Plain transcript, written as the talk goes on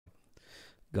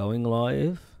Going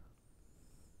live.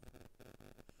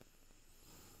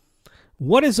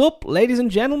 What is up, ladies and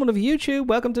gentlemen of YouTube?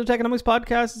 Welcome to the Techonomics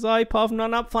Podcast. It's I, Paul from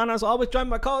Non-App Fan, as always, joined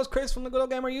by my co-host Chris from the Good Old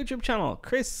Gamer YouTube channel.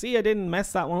 Chris, see, I didn't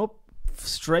mess that one up.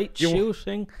 Straight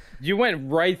shooting. You went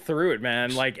right through it,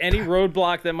 man. Like any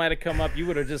roadblock that might have come up, you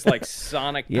would have just like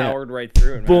Sonic powered right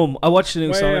through it, man. Boom. I watched the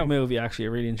new Sonic movie, actually. I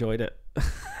really enjoyed it.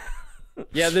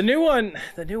 Yeah, the new one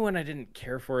I didn't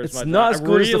care for as much. It's not as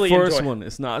good as the first one.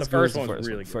 It's not as good as the first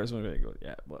one. The first one was really good,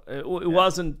 yeah. But it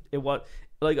wasn't, it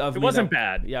wasn't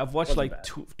bad. Yeah, I've watched like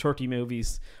 30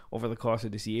 movies over the course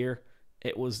of this year.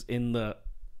 It was in the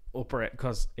upper end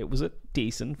because it was a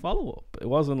decent follow-up. It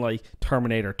wasn't like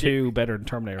Terminator 2 better than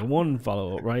Terminator 1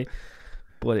 follow-up, right?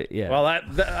 But yeah. Well,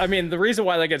 I mean, the reason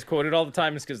why that gets quoted all the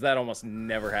time is because that almost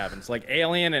never happens. Like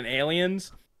Alien and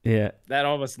Aliens. Yeah, that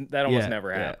almost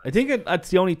never happened. I think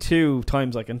that's the only two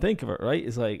times I can think of it. Right?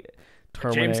 It's like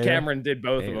Terminator. James Cameron did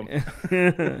both of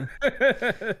them.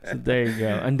 So there you go.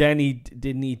 And then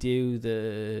didn't he do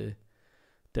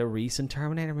the recent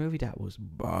Terminator movie that was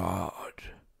bad?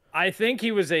 I think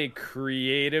he was a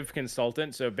creative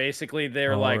consultant. So basically,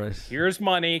 they're like, "Here's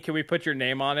money. Can we put your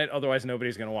name on it? Otherwise,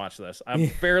 nobody's going to watch this." I'm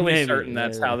fairly certain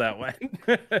that's how that went.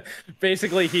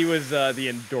 Basically, he was the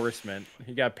endorsement.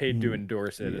 He got paid to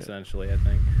endorse it, essentially. I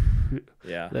think.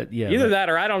 Yeah. Either that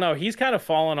or I don't know. He's kind of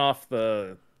fallen off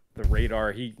the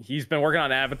radar. He's been working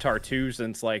on Avatar 2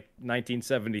 since like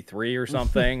 1973 or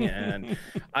something, and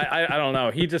I don't know.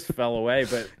 He just fell away.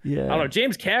 But I don't know.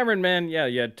 James Cameron, man,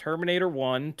 yeah, Terminator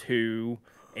 1, 2,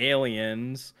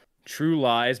 Aliens, True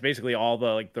Lies, basically all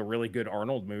the really good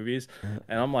Arnold movies.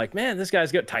 And I'm like, man, this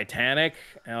guy's good. Titanic.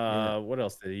 What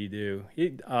else did he do?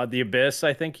 The Abyss,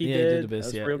 I think he did. He did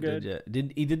Abyss, real good.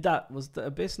 He did that. Was the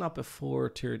Abyss not before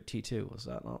T2? Was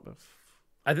that not before?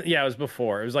 It was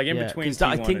before. It was like in between.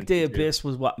 I think the Abyss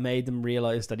was what made them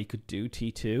realize that he could do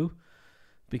T2,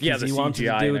 because he wanted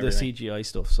to do the CGI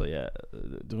stuff. So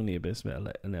doing the Abyss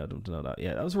allowed them to know that.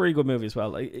 Yeah, that was a really good movie as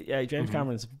well. Like, James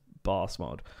Cameron's boss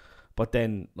mode, but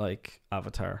then like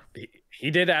Avatar. He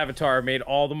did Avatar, made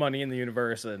all the money in the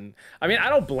universe, and I mean, I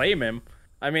don't blame him.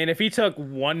 I mean, if he took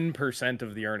 1%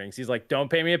 of the earnings, he's like,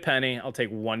 "Don't pay me a penny. I'll take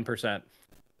 1%."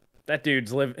 That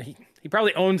dude's he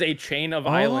probably owns a chain of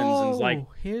islands and is like,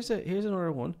 here's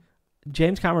another one.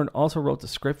 James Cameron also wrote the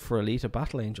script for Alita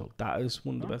Battle Angel. That is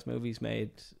one of the best movies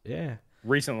made. Yeah.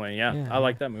 Recently, yeah. I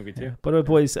like that movie too. Yeah. But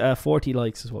boys, 40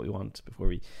 likes is what we want before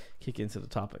we kick into the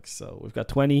topics. So we've got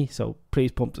 20, so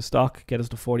please pump the stock, get us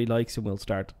to 40 likes, and we'll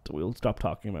stop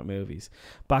talking about movies.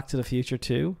 Back to the Future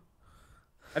 2.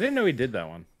 I didn't know he did that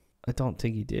one. I don't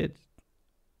think he did.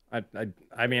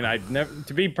 I mean, I'd never,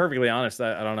 to be perfectly honest,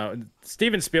 I don't know.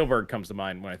 Steven Spielberg comes to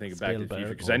mind when I think of Back to the Future,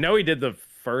 because I know he did the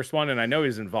first one and I know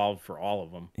he's involved for all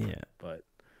of them. Yeah. But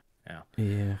I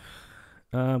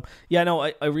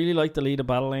really like the Alita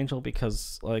Battle Angel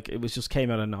because like it was just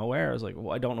came out of nowhere. I was like,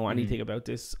 well, I don't know anything about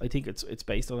this. I think it's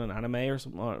based on an anime or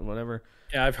something or whatever.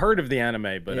 Yeah, I've heard of the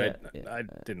anime, but I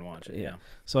didn't watch it. Yeah.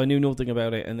 So I knew nothing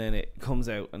about it, and then it comes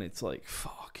out and it's like,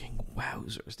 fucking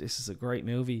wowzers, this is a great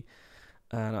movie.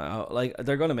 And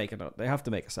they're going to make it. They have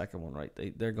to make a second one, right?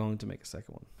 They're going to make a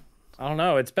second one. I don't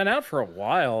know. It's been out for a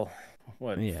while.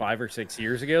 5 or 6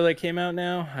 years ago they came out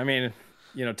now? I mean,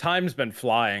 time's been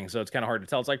flying, so it's kind of hard to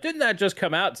tell. It's like, didn't that just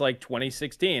come out? It's like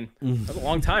 2016. That's a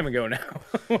long time ago now.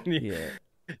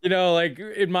 Like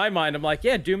in my mind, I'm like,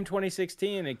 yeah, Doom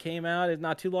 2016. It came out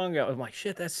not too long ago. I'm like,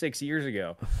 shit, that's 6 years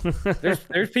ago.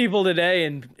 There's people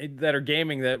today that are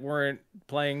gaming that weren't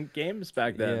playing games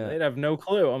back then. Yeah. They'd have no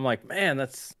clue. I'm like, man,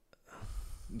 it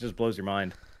just blows your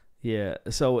mind. Yeah.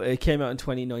 So it came out in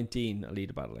 2019,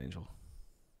 Alita Battle Angel.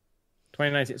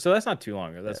 2019. So that's not too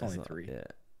long ago. That's only 3. Yeah.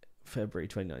 February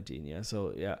 2019. Yeah.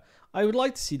 So yeah, I would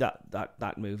like to see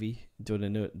that movie doing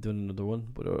another one.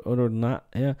 But other than that,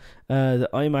 yeah, the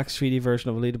IMAX 3D version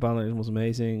of Alita Battle Angel was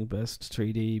amazing. Best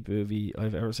 3D movie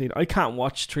I've ever seen. I can't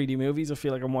watch 3D movies. I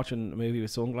feel like I'm watching a movie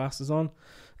with sunglasses on.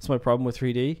 That's my problem with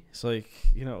 3D. It's like,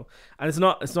 and it's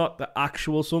not the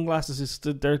actual sunglasses. It's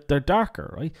they're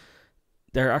darker, right?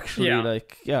 They're actually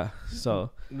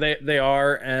so they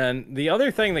are. And the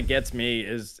other thing that gets me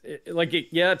is it's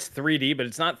 3D, but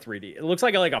it's not 3D. It looks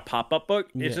like a pop-up book.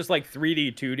 It's just like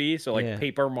 3D 2D, so like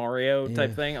Paper Mario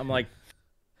type thing. I'm like,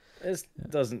 this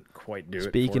doesn't quite do it.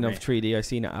 Speaking of 3D, I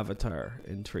seen Avatar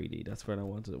in 3D. That's when I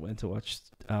went to watch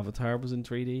Avatar. Was in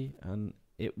 3D, and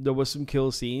there was some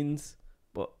cool scenes,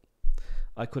 but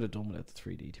I could have done without the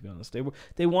 3D, to be honest.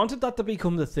 They wanted that to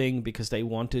become the thing because they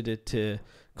wanted it to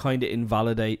kind of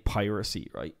invalidate piracy,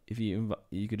 right? If you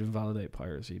could invalidate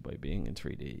piracy by being in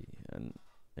 3D, and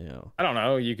You know, I don't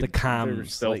know. You could the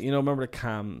cams, still... like, you know, remember the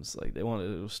cams? Like they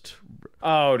wanted it was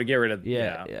to get rid of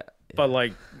yeah. But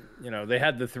like, you know, they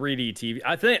had the 3D TV.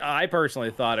 I personally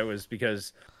thought it was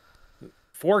because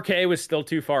 4K was still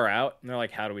too far out, and they're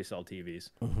like, how do we sell TVs?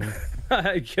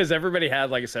 Because everybody had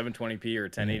like a 720p or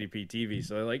 1080p TV,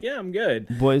 so they're like, yeah, I'm good.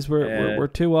 Boys, we're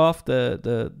too off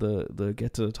the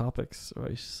get to the topics,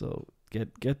 right? So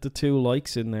get the 2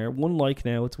 likes in there. 1 like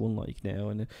now, it's 1 like now,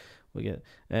 and we get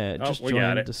just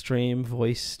joined the stream.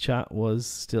 Voice chat was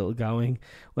still going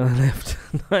when I left.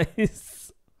 Nice.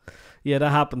 Yeah,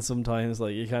 that happens sometimes.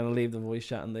 Like you kind of leave the voice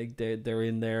chat and they're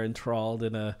in there enthralled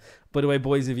in a. By the way,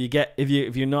 boys, if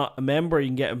you're not a member,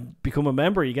 you can become a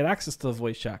member. You get access to the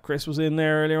voice chat. Chris was in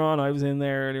there earlier on. I was in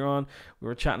there earlier on. We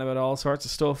were chatting about all sorts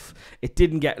of stuff. It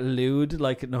didn't get lewd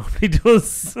like it normally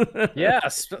does. Yeah,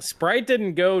 Sprite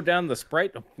didn't go down the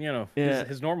Sprite, you know,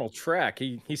 his normal track.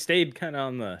 He stayed kind of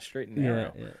on the straight and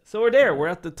narrow. Yeah. So we're there. We're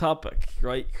at the topic,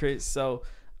 right, Chris? So,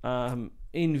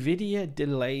 Nvidia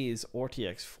delays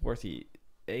RTX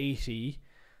 4080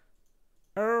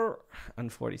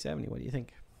 and 4070. What do you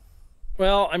think?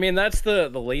 Well, I mean, that's the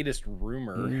latest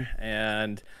rumor.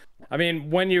 And I mean,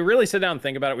 when you really sit down and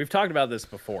think about it, we've talked about this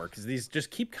before because these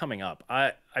just keep coming up.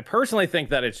 I personally think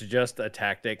that it's just a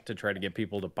tactic to try to get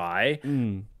people to buy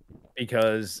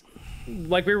because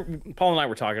like Paul and I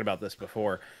were talking about this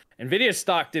before. Nvidia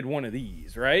stock did one of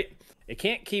these, right? It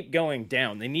can't keep going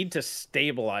down. They need to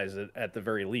stabilize it at the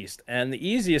very least. And the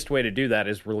easiest way to do that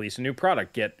is release a new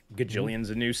product, get gajillions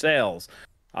of new sales.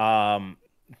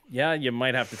 Yeah, you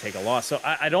might have to take a loss. So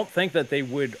I don't think that they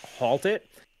would halt it.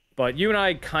 But you and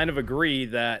I kind of agree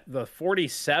that the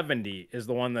 4070 is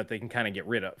the one that they can kind of get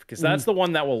rid of because that's the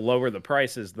one that will lower the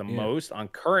prices the most on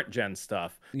current gen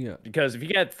stuff. Yeah. Because if you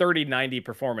get 3090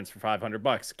 performance for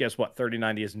 $500, guess what?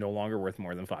 3090 is no longer worth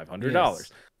more than $500.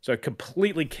 Yes. So it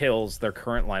completely kills their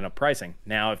current lineup pricing.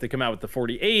 Now, if they come out with the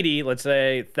 4080, let's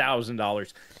say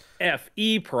 $1,000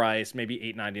 FE price, maybe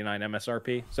 $899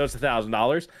 MSRP. So it's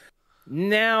 $1,000.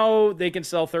 Now they can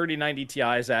sell 3090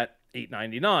 Ti's at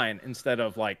 $899 instead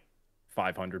of like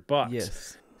 $500.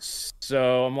 Yes.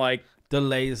 So I'm like,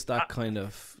 delays that kind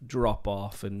of drop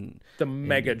off and the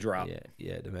mega drop.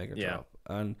 Yeah, the mega drop.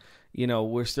 And you know,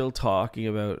 we're still talking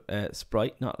about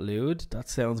Sprite, not lewd. That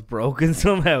sounds broken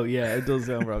somehow. Yeah, it does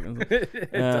sound broken.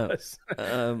 It does.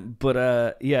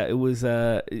 Yeah, it was.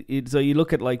 So you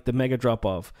look at like the mega drop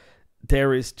off.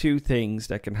 There is 2 things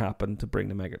that can happen to bring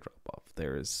the mega drop off.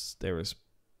 There is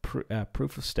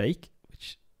proof of stake,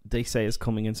 which they say is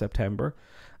coming in September,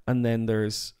 and then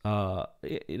there's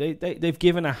they've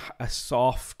given a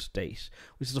soft date,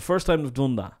 which is the first time they've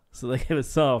done that. So they give a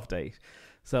soft date.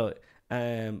 So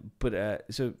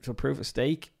so proof of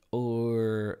stake,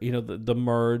 or you know, the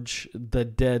merge,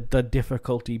 the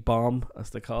difficulty bomb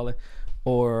as they call it,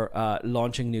 or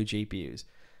launching new GPUs.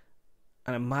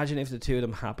 And imagine if the 2 of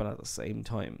them happen at the same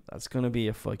time. That's going to be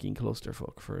a fucking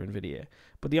clusterfuck for Nvidia.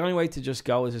 But the only way to just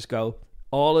go is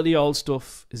all of the old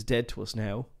stuff is dead to us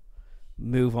now.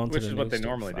 Move on to the new stuff. Which is what they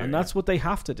normally do. And that's what they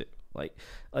have to do. Like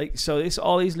so it's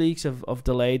all these leaks of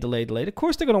delay. Of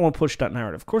course they're going to want to push that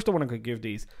narrative. Of course they want to give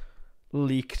these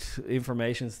leaked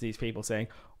information to these people saying,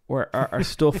 our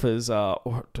stuff is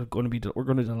we're going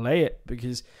to delay it,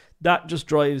 because that just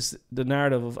drives the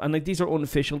narrative of, and like, these are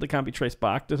unofficial, they can't be traced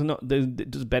back. It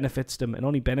just benefits them. It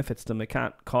only benefits them. It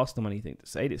can't cost them anything to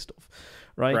say this stuff,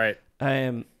 right?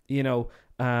 You know,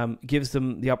 gives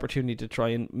them the opportunity to try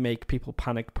and make people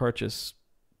panic purchase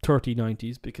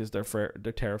 3090s because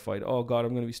they're terrified. Oh God,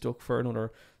 I'm going to be stuck for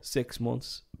another 6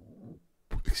 months,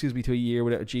 to a year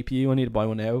without a GPU. I need to buy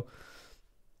one now.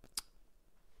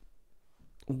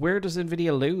 Where does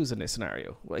Nvidia lose in this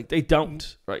scenario? Like, they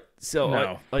don't, right? So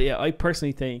no. I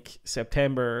personally think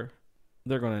September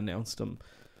they're going to announce them.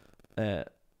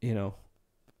 You know,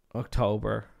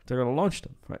 October they're going to launch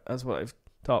them. Right, that's what I've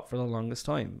thought for the longest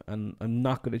time, and I'm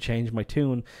not going to change my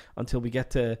tune until we get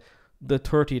to the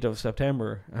 30th of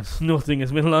September and nothing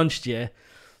has been launched yet.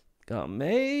 God,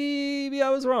 maybe I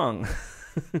was wrong.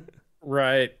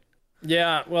 Right.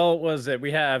 Yeah, well, what was it?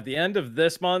 We have the end of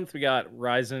this month, we got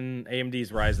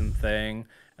AMD's Ryzen thing,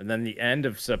 and then the end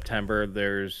of September,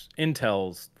 there's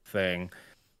Intel's thing.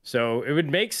 So it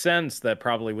would make sense that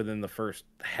probably within the first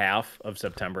half of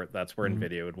September, that's where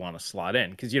Nvidia would want to slot in,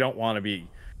 because you don't want to be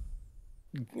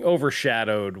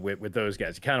overshadowed with those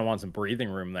guys. You kind of want some breathing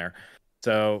room there.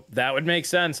 So that would make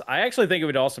sense. I actually think it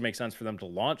would also make sense for them to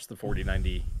launch the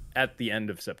 4090 at the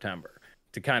end of September,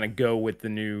 to kind of go with the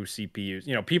new CPUs.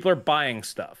 You know, people are buying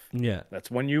stuff. Yeah.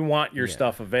 That's when you want your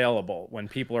stuff available, when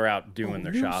people are out doing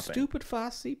their shopping. Stupid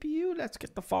fast CPU. Let's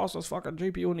get the fastest fucking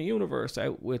GPU in the universe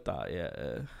out with that.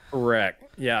 Yeah.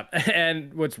 Correct. Yeah.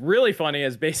 And what's really funny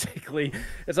is basically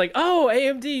it's like, oh,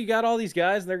 AMD, you got all these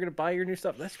guys and they're going to buy your new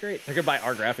stuff. That's great. They're going to buy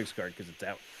our graphics card because it's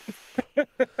out.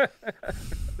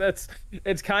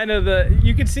 It's kind of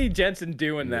you can see Jensen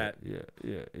doing that.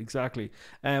 Yeah, exactly.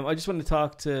 I just want to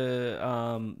talk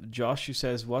to Josh, who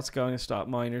says, what's going to stop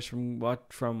miners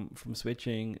from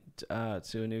switching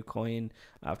to a new coin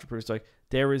after proof? Like,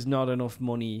 there is not enough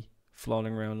money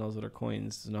floating around those other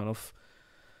coins. There's not enough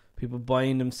people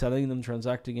buying them, selling them,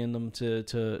 transacting in them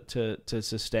to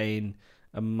sustain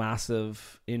a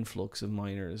massive influx of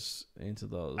miners into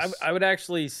those. I would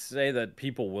actually say that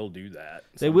people will do that.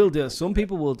 They will do it. Some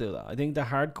people will do that. I think the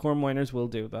hardcore miners will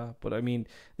do that. But I mean,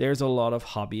 there's a lot of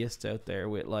hobbyists out there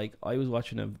with, like, I was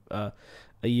watching a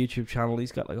YouTube channel.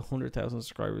 He's got like 100,000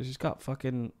 subscribers. He's got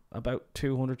fucking about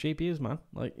 200 GPUs, man.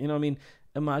 Like, you know what I mean?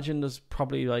 Imagine there's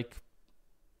probably like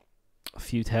a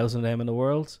few thousand of them in the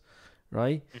world.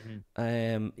 Right,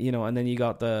 you know, and then you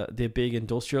got the big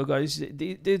industrial guys.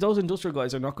 Those industrial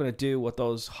guys are not going to do what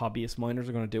those hobbyist miners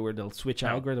are going to do, where they'll switch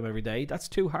algorithm every day. That's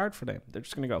too hard for them. They're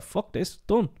just going to go, fuck this,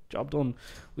 done, job done.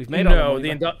 We've made all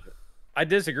the money. I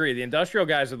disagree. The industrial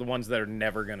guys are the ones that are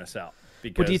never going to sell.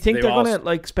 But do you think they're going to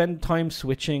like spend time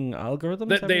switching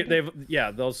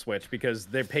algorithms? They'll switch because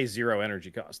they pay zero energy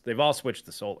cost. They've all switched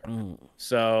to solar.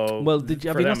 So well, have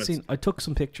you not seen? I took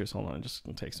some pictures. Hold on, I'm just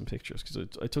gonna take some pictures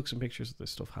because I took some pictures of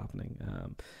this stuff happening.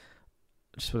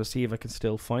 Just want to see if I can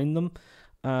still find them.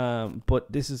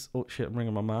 But this is shit. I'm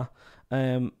ringing my ma.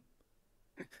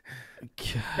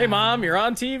 Hey mom, you're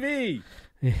on TV.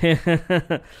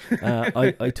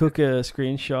 I took a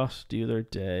screenshot the other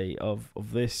day of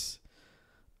this.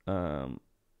 I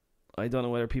don't know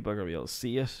whether people are going to be able to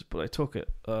see it, but I took it.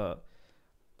 So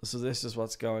this is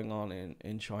what's going on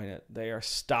in China. They are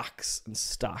stacks and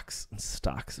stacks and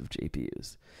stacks of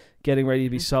GPUs getting ready to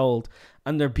be sold,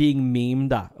 and they're being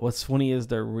memed at. What's funny is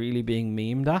they're really being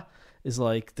memed at. Is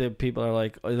like the people are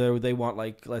like, they want,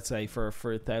 like, let's say for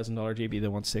 $1,000 GPU they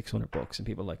want $600, and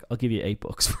people are like, I'll give you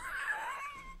 $8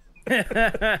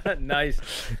 Nice.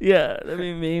 Yeah, I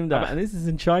mean, meme that. And this is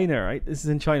in China, right? This is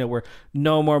in China, where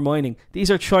no more mining. These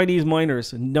are Chinese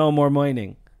miners, no more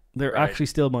mining. They're actually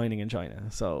still mining in China.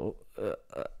 So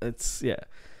it's, yeah.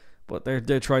 But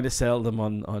they're trying to sell them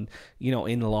on you know,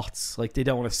 in lots. Like, they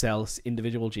don't want to sell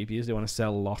individual GPUs. They want to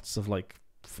sell lots of like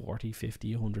 40,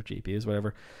 50, 100 GPUs,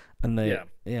 whatever. And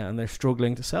and they're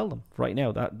struggling to sell them right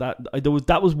now.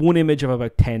 That was one image of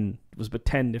about 10. It was about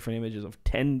 10 different images of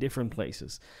 10 different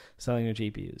places selling their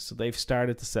GPUs. So they've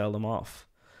started to sell them off.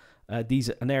 And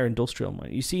they're industrial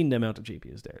mining. You've seen the amount of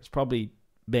GPUs there. It's probably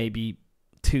maybe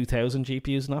 2,000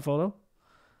 GPUs in that photo,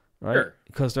 right? Sure.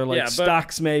 Because they're like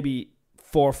stacks maybe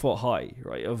 4 foot high,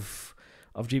 right, of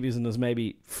GPUs, and there's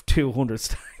maybe 200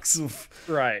 stacks of...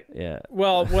 Right. Yeah.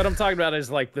 Well, what I'm talking about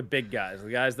is like the big guys, the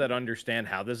guys that understand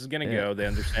how this is going to go. They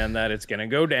understand that it's going to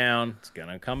go down. It's going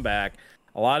to come back.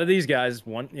 A lot of these guys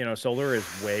want, you know, solar is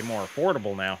way more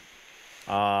affordable now.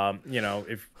 You know,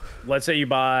 if let's say you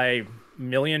buy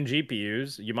million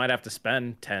GPUs, you might have to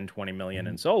spend 10, 20 million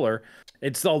in solar.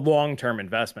 It's a long-term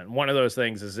investment. One of those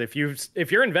things is if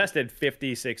you're invested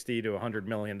 50, 60 to $100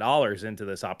 million into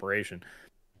this operation,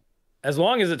 as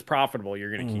long as it's profitable,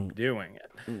 you're going to keep doing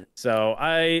it. So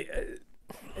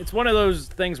it's one of those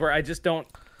things where I just don't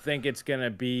think it's going to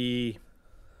be...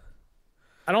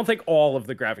 I don't think all of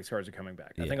the graphics cards are coming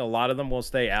back. I think a lot of them will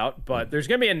stay out, but there's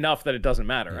going to be enough that it doesn't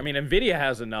matter. I mean, Nvidia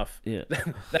has enough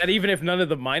that even if none of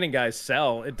the mining guys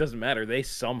sell, it doesn't matter. They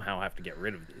somehow have to get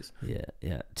rid of these.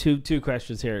 Yeah. Two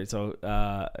questions here. So,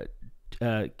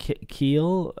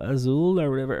 Keel Azul or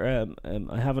whatever.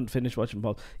 I haven't finished watching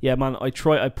Paul. Yeah, man. I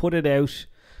put it out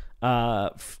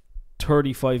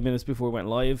 35 minutes before it went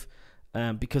live,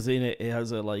 because in it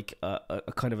has a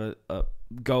kind of a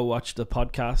go watch the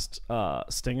podcast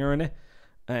stinger in it.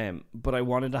 But I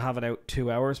wanted to have it out 2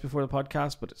 hours before the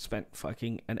podcast, but it spent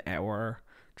fucking an hour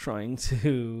trying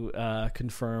to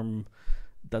confirm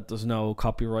that there's no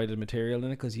copyrighted material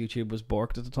in it because YouTube was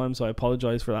borked at the time. So I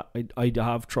apologize for that. I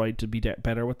have tried to be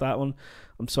better with that one.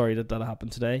 I'm sorry that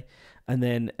happened today. And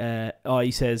then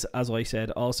he says, as I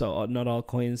said, also not all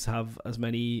coins have as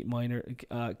many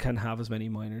can have as many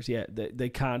miners. Yeah, they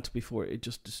can't before it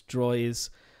just destroys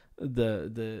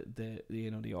the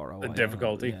you know, the ROI, the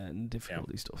difficulty, and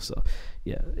difficulty stuff. So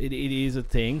yeah, it is a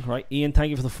thing, right? Ian, thank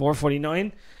you for the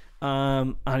 449.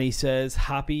 And he says,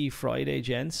 happy Friday,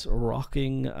 gents.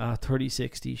 Rocking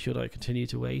 3060. Should I continue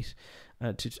to wait?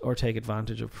 or take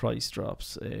advantage of price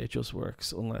drops. It just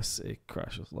works unless it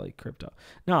crashes like crypto.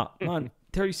 No, man,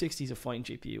 3060 is a fine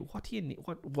GPU. What do you need?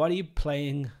 What are you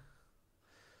playing?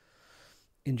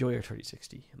 Enjoy your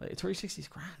 3060. Like 3060 is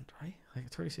grand, right? Like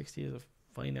 3060 is a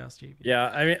fine ass GPU. Yeah,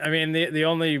 I mean the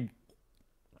only,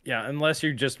 yeah, unless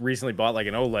you just recently bought like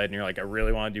an OLED and you're like, I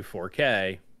really want to do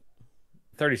 4K,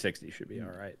 3060 should be all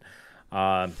right.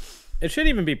 It should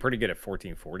even be pretty good at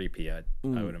 1440p. I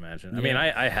would imagine. I mean,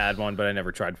 I had one, but I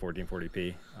never tried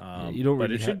 1440p. You don't, but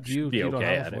really it should you be don't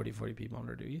okay have a at it. 1440p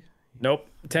monitor, do you? Nope,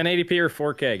 1080p or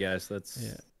 4K, guys.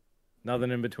 That's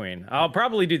nothing in between. I'll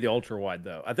probably do the ultra wide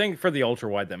though. I think for the ultra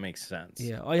wide that makes sense.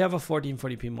 Yeah, I have a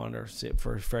 1440p monitor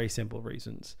for very simple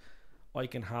reasons. I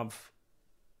can have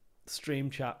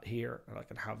stream chat here, and I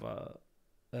can have a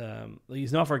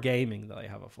it's not for gaming that I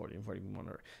have a 1440p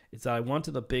monitor. It's that I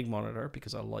wanted a big monitor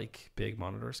because I like big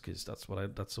monitors, because that's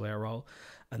the way I roll.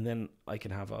 And then I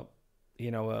can have a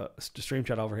stream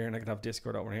chat over here, and I can have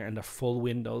Discord over here, and the full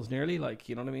windows nearly, like,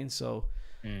 you know what I mean. So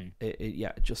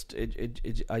it's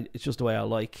just the way I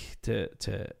like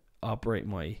to operate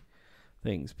my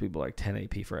things. People like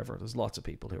 1080p forever. There's lots of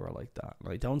people who are like that.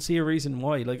 I don't see a reason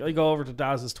why. Like, I go over to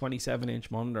Daz's 27-inch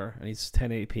monitor, and he's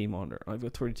 1080p monitor. I've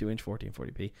got 32-inch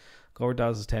 1440p. Go over to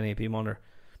Daz's 1080p monitor.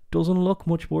 Doesn't look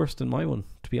much worse than my one,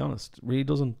 to be honest. It really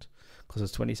doesn't, because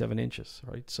it's 27 inches,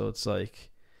 right? So it's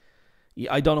like,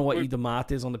 I don't know what the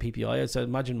math is on the PPI. I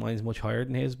imagine mine's much higher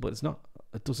than his, but it's not.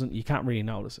 It doesn't. You can't really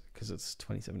notice it because it's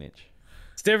 27 inch.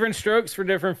 It's different strokes for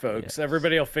different folks. Yeah.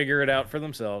 Everybody will figure it out for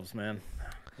themselves, man.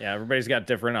 Yeah, everybody's got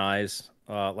different eyes.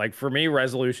 Like for me,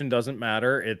 resolution doesn't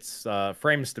matter. It's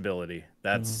frame stability.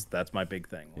 That's my big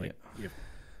thing. Like you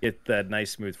get that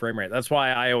nice smooth frame rate. That's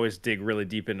why I always dig really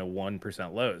deep into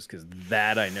 1% lows, because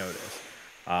that I notice.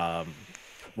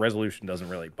 Resolution doesn't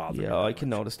really bother me. Yeah, I can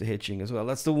notice the hitching as well.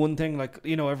 That's the one thing, like,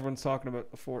 you know, everyone's talking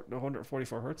about the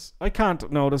 144 hertz. I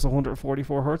can't notice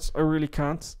 144 hertz. I really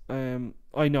can't.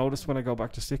 I notice when I go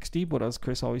back to 60, but as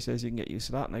Chris always says, you can get used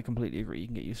to that, and I completely agree, you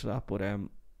can get used to that. But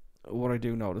what I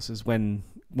do notice is when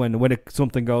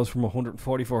something goes from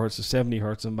 144 hertz to 70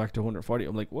 hertz and back to 140,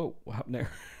 I'm like, whoa, what happened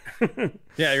there?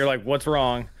 Yeah, you're like, what's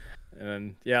wrong?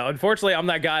 And yeah, unfortunately, I'm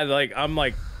that guy. Like, I'm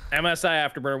like, MSI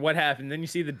Afterburner, what happened? Then you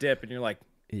see the dip, and you're like,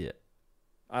 yeah,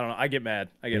 I don't know. I get mad.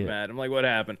 I'm like, what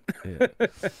happened? Yeah.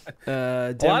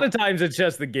 A lot of times it's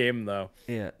just the game, though.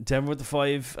 Yeah. Denver with the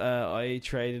 5. I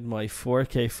traded my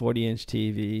 4K 40-inch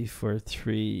TV for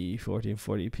 3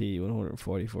 1440p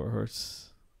 144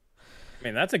 hertz. I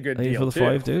mean, that's a good deal for the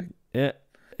 5, dude. Yeah.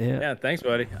 Yeah. Thanks,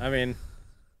 buddy. I mean,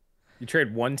 you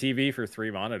trade one TV for 3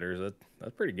 monitors.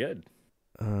 That's pretty good.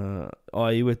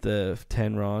 I with the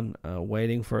 10 RON,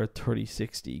 waiting for a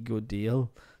 3060, good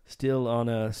deal. Still on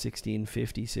a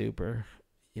 1650 Super.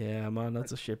 Yeah, man,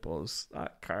 that's a shitballs.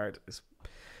 That card is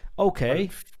okay,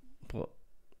 but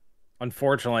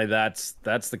unfortunately, that's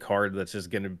the card that's just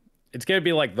gonna. It's gonna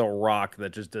be like the Rock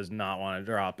that just does not want to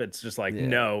drop. It's just like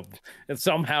no, and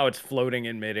somehow it's floating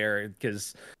in midair,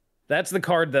 because that's the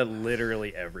card that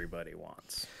literally everybody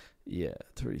wants. Yeah,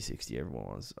 3060 everyone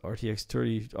wants. RTX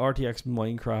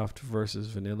Minecraft versus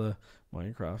vanilla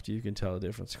Minecraft. You can tell the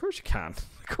difference. Of course you can.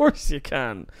 Of course you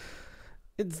can.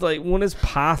 It's like one is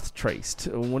path traced,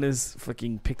 one is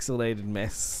fucking pixelated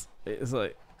mess. It's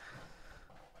like,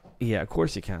 yeah, of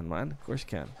course you can, man. Of course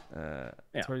you can.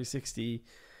 3060,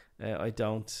 I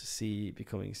don't see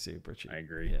becoming super cheap. I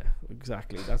agree. Yeah,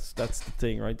 exactly. That's the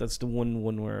thing, right? That's the one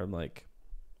where I'm like,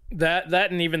 that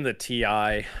and even the TI.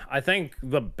 I think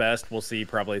the best we'll see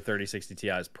probably 3060 Ti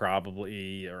is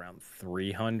probably around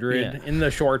 300 in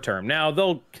the short term. Now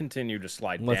they'll continue to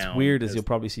slide down. What's weird is you'll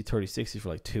probably see 3060 for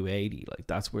like 280. Like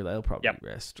that's where they'll probably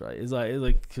rest, right? It's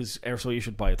like because so you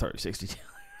should buy a 3060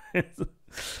 Ti.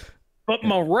 But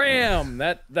my RAM,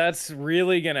 that's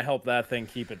really gonna help that thing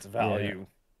keep its value.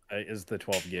 Is the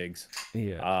 12 gigs.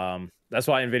 Yeah. That's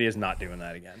why Nvidia is not doing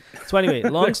that again. So anyway,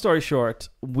 long story short,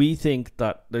 we think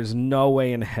that there's no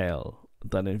way in hell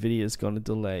that Nvidia is going to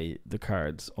delay the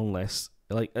cards unless,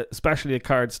 like, especially the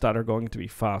cards that are going to be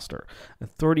faster. A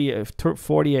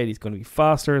 4080 is going to be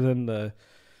faster than the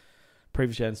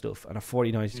previous gen stuff, and a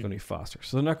 4090 is going to be faster.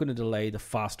 So they're not going to delay the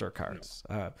faster cards.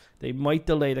 No. They might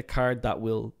delay the card that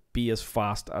will be as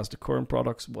fast as the current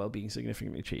products while being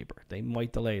significantly cheaper. They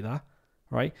might delay that.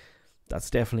 Right, that's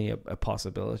definitely a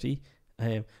possibility,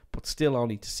 but still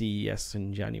only to CES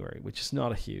in January, which is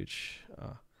not a huge.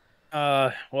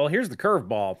 Well, here's the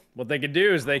curveball. What they could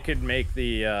do is they could make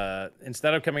the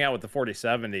instead of coming out with the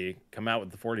 4070, come out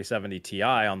with the 4070 Ti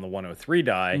on the 103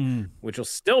 die, which will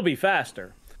still be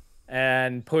faster,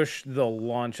 and push the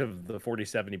launch of the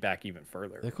 4070 back even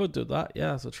further. They could do that.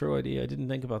 Yeah, it's a true idea. I didn't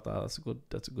think about that.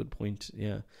 That's a good point.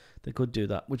 Yeah, they could do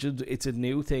that. It's a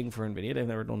new thing for Nvidia. They've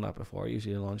never done that before.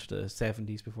 Usually they launch the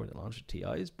 70s before they launch the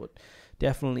TIs, but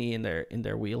definitely in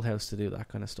their wheelhouse to do that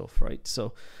kind of stuff, right?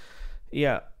 So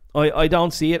yeah, I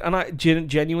don't see it, and I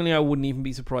genuinely I wouldn't even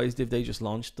be surprised if they just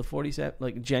launched the 47.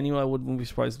 Like genuinely, I wouldn't be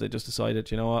surprised if they just decided,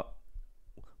 you know what,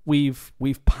 we've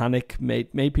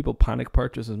made people panic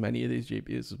purchase as many of these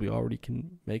GPUs as we already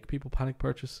can make people panic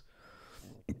purchase.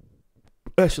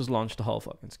 Let's just launch the whole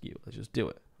fucking SKU. Let's just do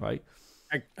it, right?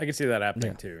 I can see that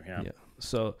happening too. Yeah.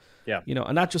 So yeah,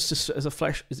 and that just as a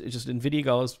flash, it's just Nvidia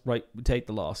goes, right, we take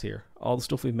the loss here. All the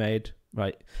stuff we've made,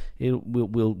 right?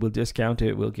 We'll discount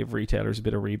it. We'll give retailers a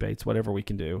bit of rebates, whatever we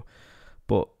can do.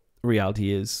 But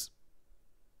reality is,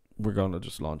 we're going to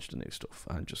just launch the new stuff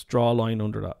and just draw a line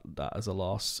under that as a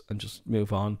loss and just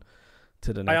move on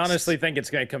to the next. I honestly think it's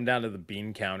going to come down to the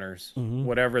bean counters,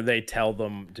 whatever they tell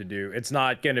them to do. It's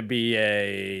not going to be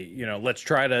let's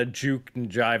try to juke and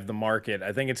jive the market.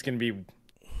 I think it's going to be,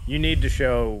 you need to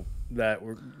show that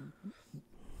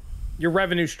your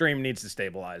revenue stream needs to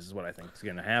stabilize is what I think is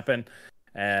going to happen.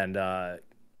 And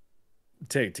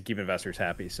to keep investors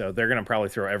happy. So they're going to probably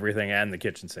throw everything and the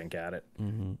kitchen sink at it.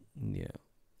 Yeah.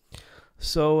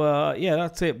 So,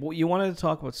 that's it. Well, you wanted to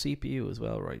talk about CPU as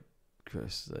well, right,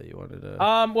 Chris? You wanted to...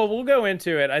 Well, we'll go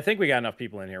into it. I think we got enough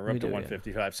people in here. We're up to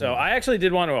 155. Yeah. So I actually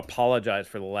did want to apologize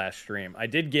for the last stream. I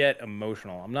did get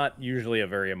emotional. I'm not usually a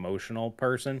very emotional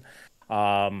person,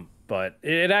 but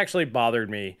it actually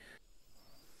bothered me,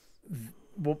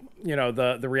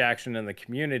 the reaction in the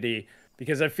community,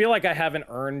 because I feel like I haven't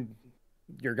earned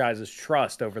your guys'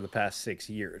 trust over the past 6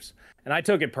 years. And I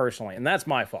took it personally, and that's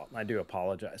my fault. I do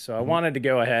apologize. So I wanted to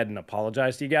go ahead and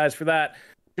apologize to you guys for that.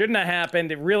 Shouldn't have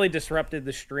happened. It really disrupted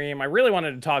the stream. I really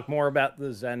wanted to talk more about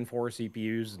the Zen 4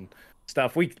 CPUs and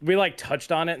stuff. We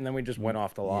touched on it, and then we just went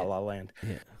off to La La Land.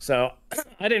 Yeah. So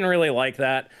I didn't really like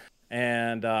that.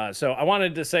 And so I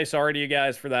wanted to say sorry to you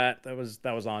guys for that. That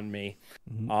was on me.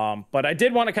 But I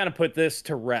did want to kind of put this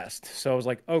to rest. So I was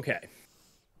like, okay.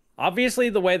 Obviously,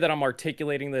 the way that I'm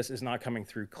articulating this is not coming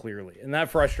through clearly, and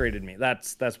that frustrated me.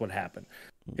 That's what happened,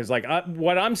 because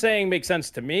what I'm saying makes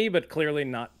sense to me, but clearly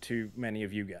not to many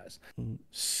of you guys.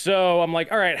 So I'm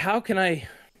like, all right, how can I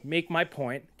make my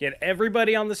point, get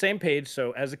everybody on the same page,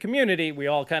 so as a community, we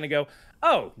all kind of go,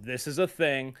 oh, this is a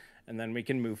thing, and then we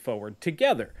can move forward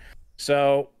together.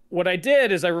 So what I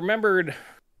did is I remembered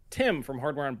Tim from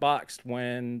Hardware Unboxed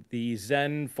when the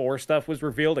Zen 4 stuff was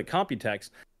revealed at Computex.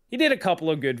 He did a couple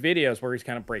of good videos where he's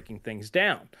kind of breaking things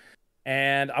down.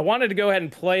 And I wanted to go ahead and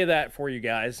play that for you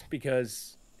guys,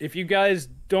 because if you guys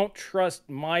don't trust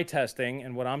my testing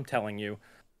and what I'm telling you,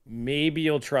 maybe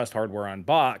you'll trust Hardware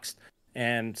Unboxed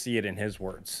and see it in his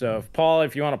words. So Paul,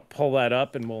 if you want to pull that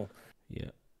up, and we'll... Yeah.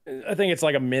 I think it's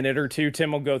like a minute or two.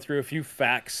 Tim will go through a few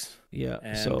facts. Yeah.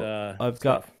 And, so I've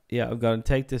got to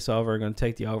take this over. I'm going to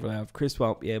take the overlay off. Chris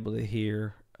won't be able to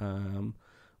hear...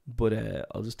 But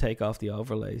I'll just take off the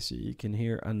overlay so you can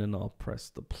hear, and then I'll press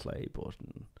the play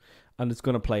button. And it's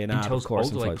going to play an ad, of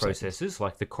course, in 5 seconds. Intel's processors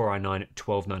like the Core i9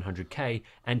 12900K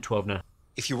and 12900.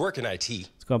 If you work in IT,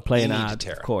 it's going to play an ad,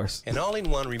 of course. An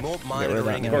all-in-one remote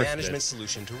monitoring and management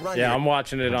solution to run. Yeah, I'm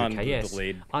watching it on the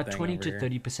lead. Are 20 to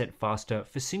 30% faster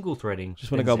for single threading.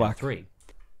 Just want to go back. 3.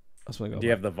 Do you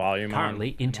have the volume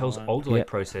Currently, on? Intel's Alder Lake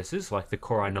processors like the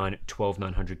Core i9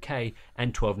 12900K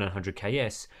and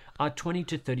 12900KS are 20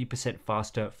 to 30%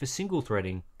 faster for single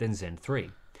threading than Zen 3.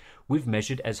 We've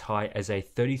measured as high as a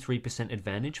 33%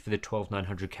 advantage for the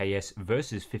 12900KS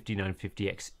versus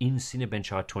 5950X in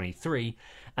Cinebench R23,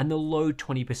 and the low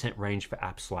 20% range for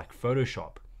apps like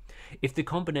Photoshop. If the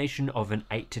combination of an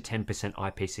 8 to 10%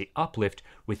 IPC uplift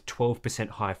with 12%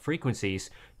 higher frequencies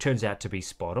turns out to be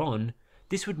spot on,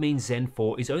 this would mean Zen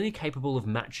 4 is only capable of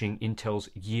matching Intel's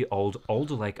year-old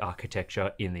Alder Lake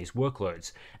architecture in these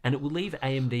workloads, and it will leave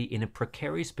AMD in a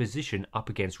precarious position up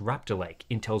against Raptor Lake,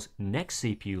 Intel's next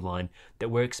CPU line that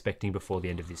we're expecting before the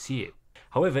end of this year.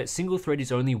 However, single thread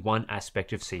is only one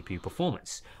aspect of CPU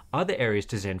performance. Other areas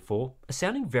to Zen 4 are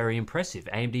sounding very impressive.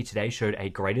 AMD today showed a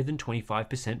greater than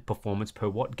 25% performance per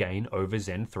watt gain over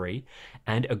Zen 3,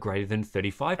 and a greater than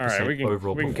 35%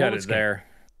 overall performance gain. We can cut it there.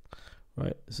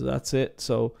 Right, so that's it.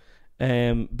 So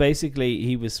basically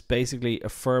he was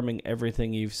affirming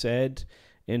everything you've said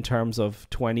in terms of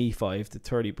 25 to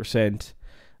 30%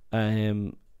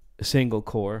 single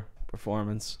core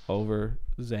performance over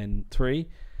Zen 3.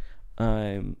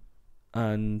 It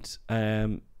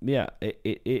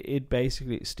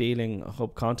basically stealing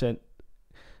hub content.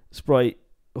 Sprite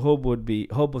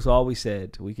Hub was always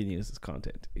said we can use this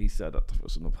content. He said that to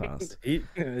us in the past.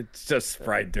 It's just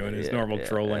Fried doing his normal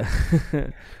trolling.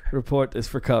 Report this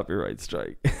for copyright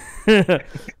strike.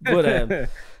 But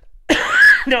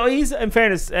no, he's, in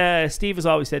fairness, Steve has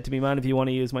always said to me, man, if you want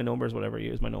to use my numbers, whatever,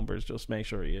 use my numbers, just make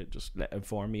sure you just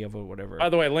inform me of it, whatever. By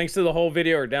the way, links to the whole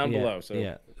video are down below.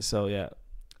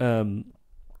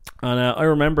 And I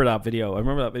remember that video. I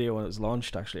remember that video when it was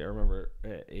launched. Actually, I remember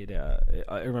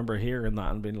I remember hearing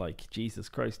that and being like, "Jesus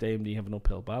Christ, AMD have an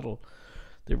uphill battle.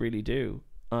 They really do."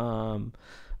 And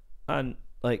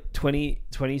like 20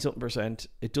 something%.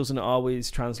 It doesn't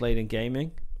always translate in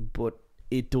gaming, but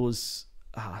it does.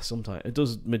 Sometimes it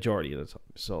does majority of the time.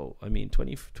 So I mean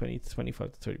 25 to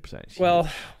 30%.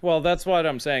 Well, that's what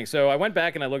I'm saying. So I went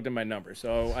back and I looked at my numbers.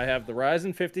 So I have the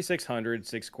Ryzen 5600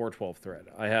 6-core 12 thread.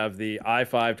 I have the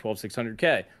i5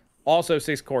 12600K, also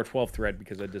 6-core 12 thread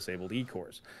because I disabled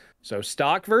E-cores. So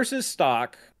stock versus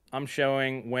stock, I'm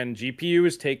showing when GPU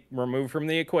is removed from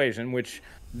the equation, which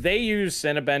they use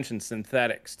Cinebench and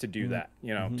synthetics to do that,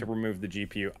 to remove the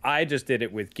GPU. I just did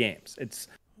it with games.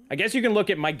 I guess you can look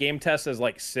at my game tests as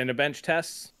like Cinebench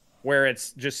tests, where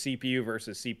it's just CPU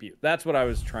versus CPU. That's what I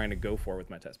was trying to go for with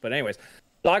my test. But anyways,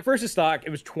 stock versus stock, it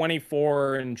was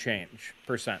 24 and change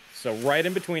percent. So right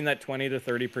in between that 20 to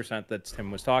 30% that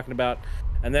Tim was talking about.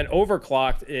 And then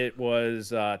overclocked, it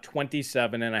was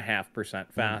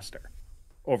 27.5% faster.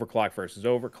 Overclock versus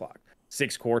overclock.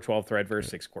 6-core 12 thread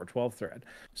versus 6-core 12 thread.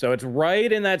 So it's right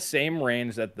in that same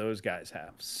range that those guys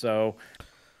have. So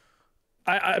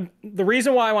the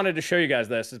reason why I wanted to show you guys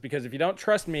this is because if you don't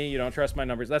trust me, you don't trust my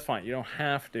numbers, that's fine. You don't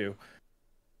have to.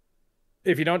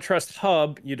 If you don't trust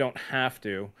Hub, you don't have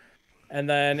to. And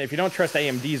then if you don't trust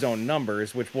AMD's own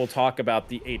numbers, which we'll talk about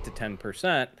the 8 to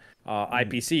 10%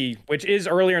 IPC, which is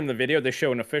earlier in the video, they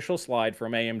show an official slide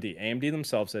from AMD. AMD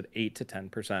themselves said 8 to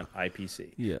 10%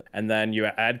 IPC. Yeah. And then you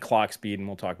add clock speed, and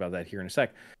we'll talk about that here in a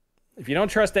sec. If you don't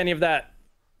trust any of that,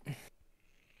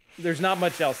 there's not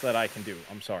much else that I can do.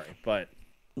 I'm sorry, but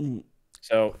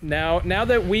so now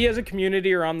that we as a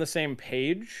community are on the same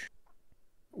page,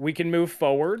 we can move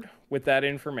forward with that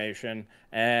information.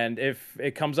 And if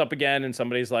it comes up again and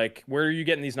somebody's like, "Where are you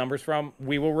getting these numbers from?"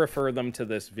 we will refer them to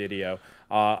this video.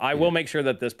 I will make sure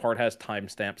that this part has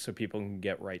timestamps so people can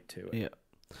get right to it. Yeah.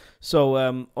 So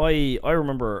I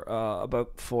remember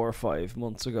about 4 or 5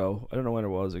 months ago, I don't know when it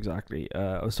was exactly,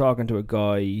 I was talking to a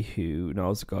guy who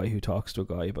knows a guy who talks to a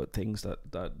guy about things that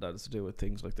has to do with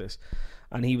things like this,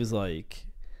 and he was like,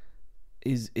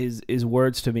 his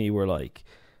words to me were like,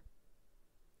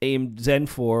 Zen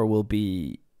 4 will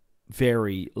be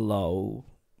very low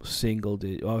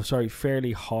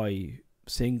fairly high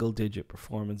single digit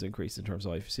performance increase in terms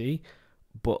of IPC,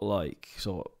 but like,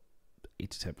 so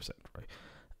 8 to 10%, right?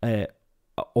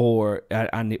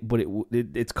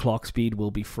 Its clock speed will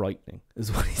be frightening,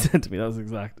 is what he said to me. That was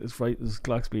exact. Its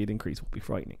clock speed increase will be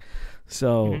frightening.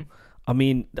 So, I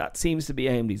mean, that seems to be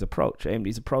AMD's approach.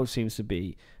 AMD's approach seems to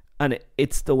be, and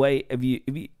it's the way.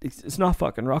 It's not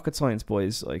fucking rocket science,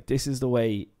 boys. Like, this is the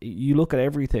way you look at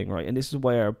everything, right? And this is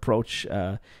why I approach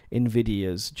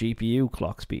Nvidia's GPU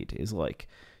clock speed is like,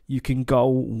 you can go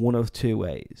one of two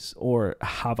ways, or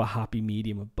have a happy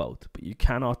medium of both, but you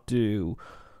cannot do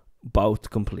both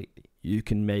completely. You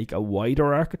can make a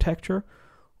wider architecture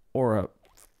or a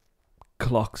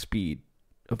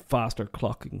faster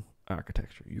clocking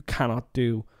architecture. You cannot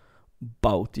do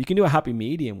both. You can do a happy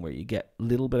medium where you get a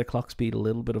little bit of clock speed, a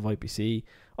little bit of IPC,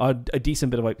 or a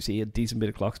decent bit of IPC, a decent bit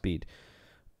of clock speed,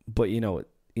 but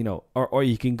or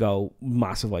you can go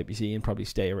massive IPC and probably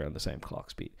stay around the same clock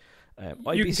speed.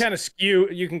 You can kind of skew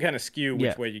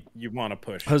which way you want to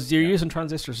push, because you're using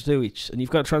transistors to do each, and you've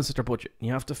got a transistor budget, and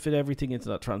you have to fit everything into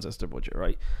that transistor budget,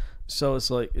 right? So it's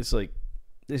like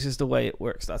this is the way it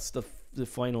works. That's the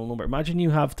final number. Imagine you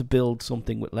have to build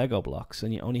something with Lego blocks,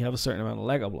 and you only have a certain amount of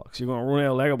Lego blocks. You're going to run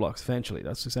out of Lego blocks eventually.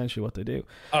 That's essentially what they do.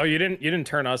 Oh, you didn't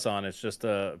turn us on. It's just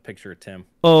a picture of Tim.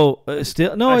 Oh,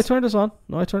 still no. I turned us on.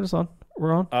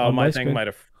 We're on. Oh, my thing might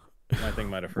have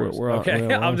frozen.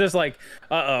 Okay, I'm just like,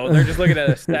 they're just looking at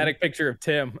a static picture of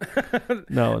Tim.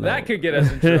 No, that could get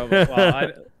us in trouble. Well,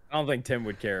 I don't think Tim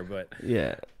would care, but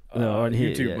yeah, no,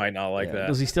 YouTube might not like that.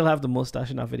 Does he still have the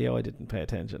mustache in that video? I didn't pay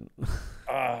attention.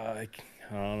 I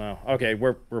don't know. Okay,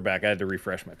 we're back. I had to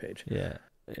refresh my page. Yeah.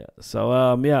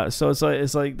 So so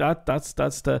it's like that's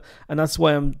that's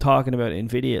why I'm talking about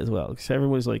Nvidia as well, because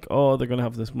everyone's like, oh, they're gonna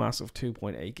have this massive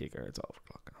 2.8 gigahertz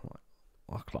overclock. I'm like,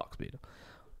 what clock speed?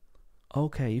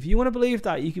 Okay, if you want to believe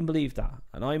that, you can believe that,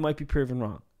 and I might be proven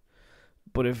wrong.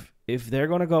 But if they're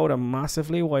going to go with a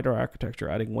massively wider architecture,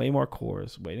 adding way more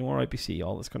cores, way more IPC,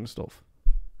 all this kind of stuff,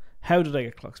 how do they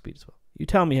get clock speed as well? You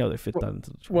tell me how they fit that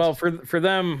into the choice. Well, for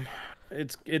them,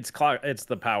 it's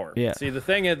the power. Yeah. See, the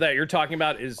thing that you're talking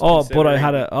about is but I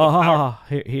had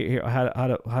here I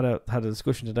had a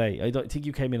discussion today. I don't think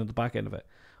you came in on the back end of it.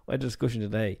 I had a discussion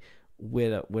today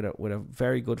with a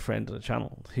very good friend of the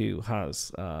channel who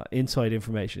has inside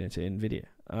information into Nvidia,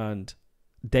 and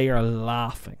they are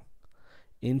laughing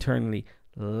internally,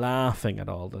 laughing at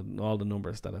all the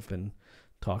numbers that have been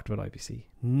talked about IPC.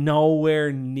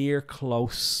 Nowhere near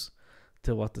close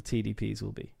to what the TDPs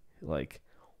will be. Like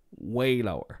way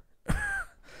lower.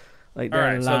 Like, all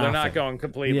right, so they're not going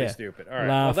completely stupid. All right,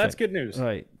 well, that's good news.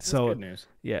 Right, that's good news.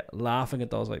 Yeah, laughing at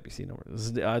those IPC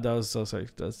numbers.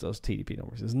 Those TDP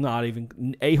numbers. It's not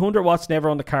even 800 watts. Never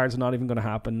on the cards. Not even going to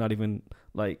happen. Not even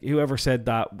like whoever said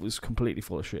that was completely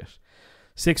full of shit.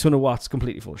 600 watts,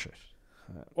 completely full of shit.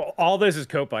 Well, all this is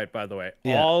Copite, by the way.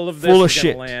 Yeah. All of this full of is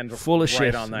shit. Land full of right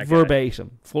shit. On that verbatim.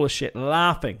 guy. Full of shit.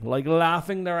 Laughing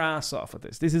their ass off at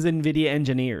this. This is Nvidia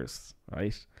engineers,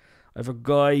 right? I have a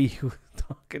guy who's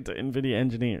talking to Nvidia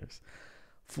engineers.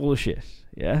 Full of shit,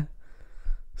 yeah?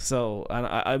 So, and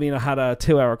I mean, I had a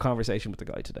 2-hour conversation with the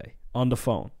guy today on the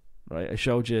phone, right? I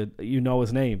showed you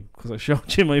his name because I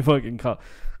showed you my fucking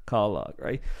call log,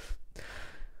 right?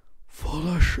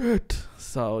 Full of shit.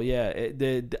 So, yeah,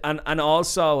 and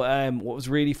also what was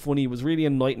really funny, was really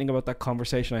enlightening about that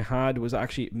conversation I had was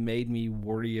actually it made me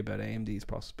worry about AMD's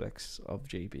prospects of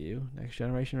GPU next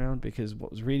generation round, because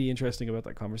what was really interesting about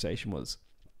that conversation was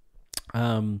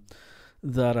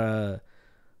that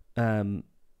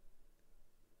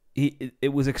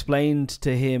it was explained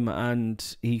to him,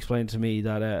 and he explained to me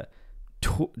that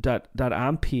that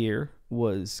Ampere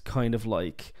was kind of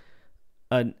like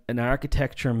an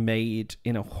architecture made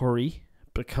in a hurry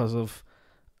because of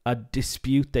a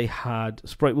dispute they had.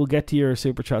 Sprite, we'll get to your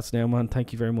super chats now, man.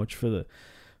 Thank you very much for the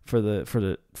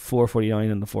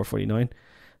 449 and the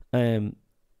 449.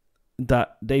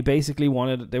 That they basically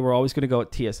they were always going to go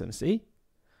at TSMC,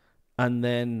 and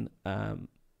then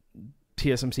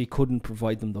TSMC couldn't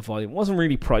provide them the volume. It wasn't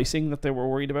really pricing that they were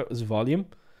worried about, it was volume.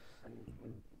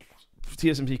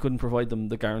 TSMC couldn't provide them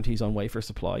the guarantees on wafer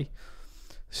supply.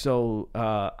 So,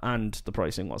 and the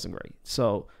pricing wasn't great.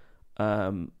 So,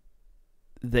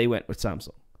 they went with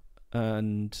Samsung.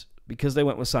 And because they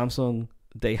went with Samsung,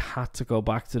 they had to go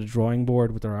back to the drawing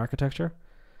board with their architecture.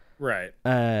 Right.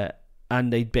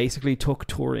 And they basically took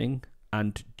Turing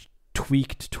and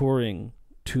tweaked Turing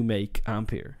to make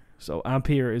Ampere. So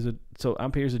Ampere is a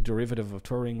derivative of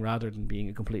Turing rather than being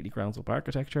a completely ground up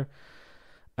architecture.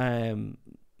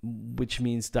 Which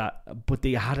means that, but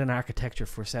they had an architecture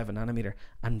for 7 nanometer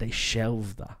and they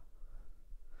shelved that.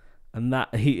 And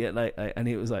that he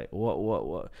was like,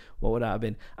 what would that have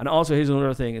been? And also, here's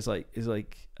another thing: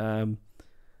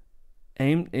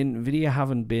 Nvidia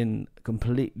haven't been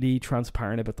completely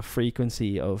transparent about the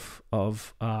frequency of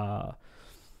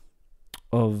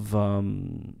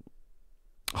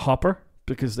Hopper,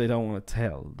 because they don't want to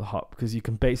tell the Hop, because you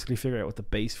can basically figure out what the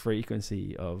base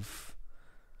frequency of.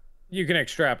 You can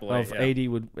extrapolate. Of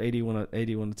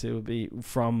 8102 would be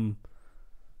from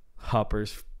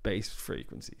Hopper's base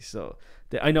frequency. So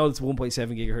I know it's 1.7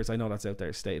 gigahertz. I know that's out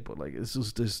there stated, but like it's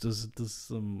just there's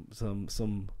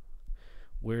some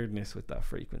weirdness with that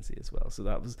frequency as well. So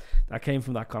that came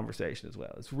from that conversation as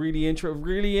well. It's really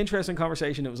interesting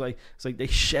conversation. It's like they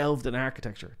shelved an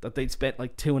architecture that they'd spent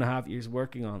like 2.5 years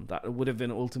working on, that would have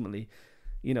been ultimately,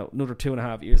 another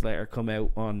 2.5 years later come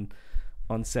out on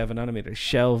 7 nanometers.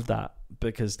 Shelved that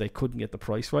because they couldn't get the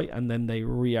price right, and then they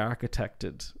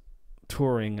re-architected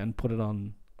Turing and put it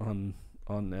on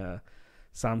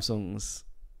Samsung's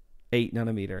 8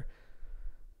 nanometer.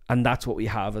 And that's what we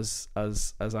have as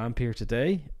Ampere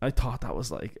today. I thought that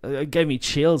was like, it gave me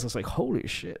chills. I was like, holy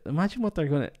shit! Imagine what they're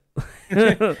gonna.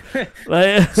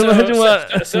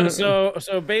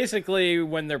 So basically,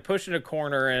 when they're pushing a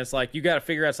corner and it's like you got to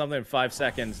figure out something in 5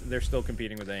 seconds, they're still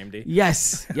competing with AMD.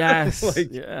 Yes. Like,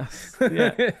 yes.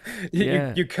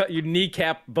 Yeah. You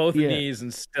kneecap both knees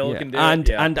and still can do it.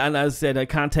 Yeah. And as I said, I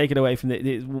can't take it away from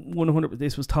it. 100.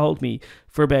 This was told me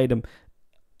verbatim.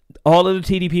 All of the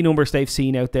TDP numbers they've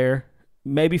seen out there,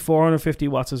 maybe 450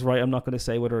 watts is right. I'm not going to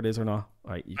say whether it is or not.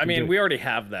 Right, we already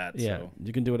have that. Yeah, so.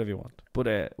 You can do whatever you want,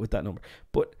 but with that number.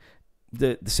 But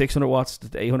the 600 watts,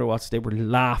 the 800 watts, they were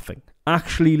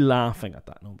actually laughing at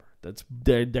that number.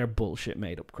 They're bullshit,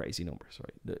 made up, crazy numbers,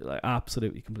 right? They're like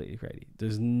absolutely, completely crazy.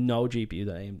 There's no GPU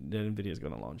that Nvidia is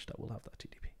going to launch that will have that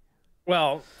TDP.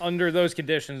 Well, under those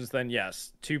conditions, then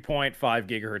yes, 2.5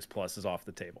 gigahertz plus is off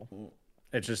the table.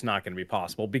 It's just not going to be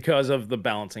possible because of the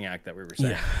balancing act that we were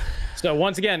saying. Yeah. So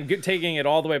once again, taking it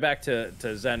all the way back to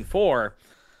Zen 4,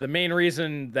 the main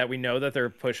reason that we know that they're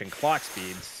pushing clock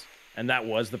speeds and that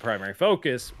was the primary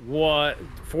focus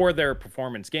for their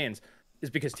performance gains, is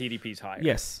because TDP is higher.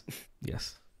 Yes.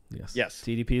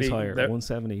 TDP is higher,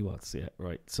 170 watts. Yeah,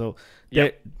 right. So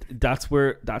that's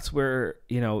where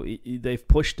they've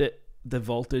pushed the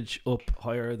voltage up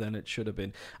higher than it should have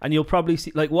been, and you'll probably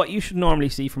see like what you should normally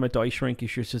see from a die shrink. You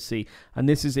should just see, and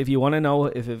this is if you want to know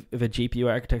if a GPU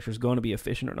architecture is going to be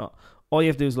efficient or not. All you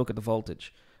have to do is look at the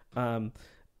voltage.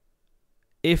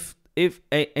 If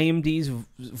AMD's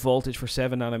voltage for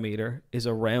 7 nanometer is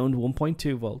around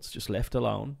 1.2 volts, just left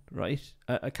alone, right?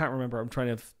 I can't remember. I'm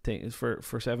trying to think. For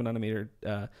 7 nanometer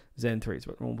Zen 3, it's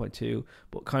about 1.2.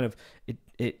 But kind of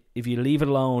it if you leave it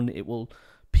alone, it will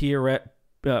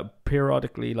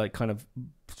periodically like kind of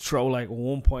throw like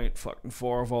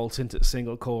 1.4 volts into a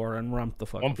single core and ramp the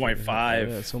fucking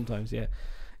 1.5 sometimes. Yeah.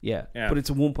 But it's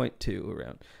a 1.2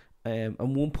 around, and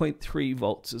 1.3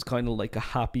 volts is kind of like a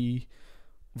happy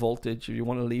voltage. If you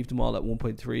want to leave them all at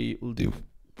 1.3, will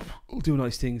do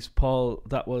nice things. Paul,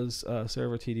 that was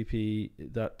server TDP,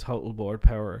 that total board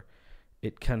power,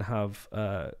 it can have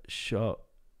shoved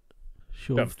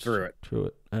through it.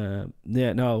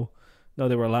 No,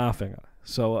 they were laughing at it.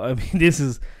 So I mean, this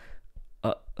is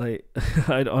I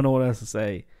don't know what else to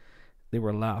say. They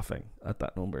were laughing at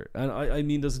that number, and I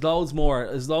mean, there's loads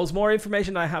more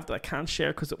information I have that I can't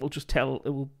share because it will just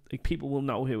people will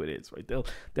know who it is, right?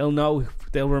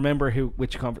 They'll remember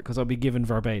which conference, because I'll be given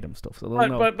verbatim stuff. So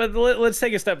but let's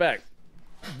take a step back.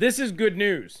 This is good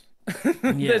news.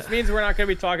 This means we're not going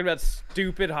to be talking about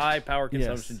stupid high power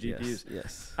consumption GPUs.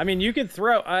 Yes. I mean, you could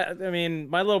throw. I mean,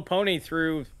 My Little Pony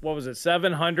threw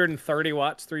 730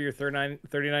 watts through your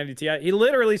 3090 Ti. He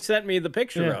literally sent me the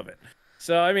picture of it.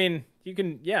 So I mean, you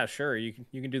can, sure, you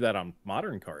can do that on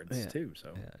modern cards too. So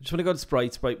I just want to go to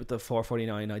Sprite with the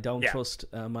 449. I don't trust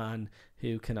a man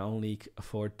who can only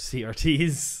afford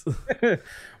CRTs.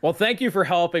 Well, thank you for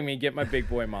helping me get my big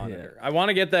boy monitor. I want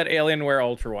to get that Alienware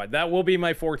ultra wide. That will be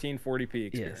my 1440p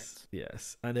experience.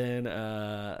 Yes. And then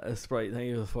Sprite, thank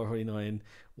you for the 449.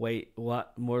 Wait,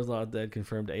 what? Moore's Law Dead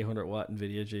confirmed 800 watt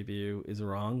Nvidia GPU is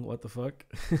wrong. What the fuck?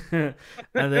 And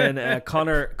then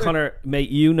Connor, mate,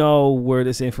 you know where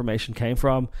this information came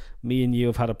from. Me and you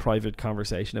have had a private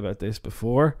conversation about this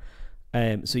before.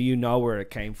 So you know where it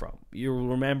came from. You'll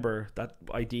remember that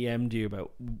I DM'd you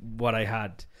about what I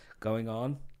had going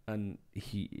on, and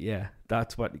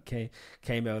that's what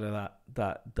came out of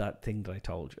that thing that I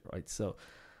told you, right? So,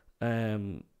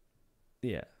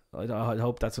 I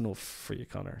hope that's enough for you,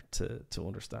 Connor, to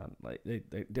understand. Like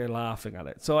they're laughing at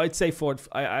it. So I'd say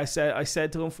I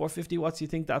said to him 450 watts. You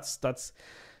think that's a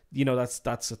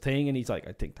thing? And he's like,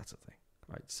 I think that's a thing,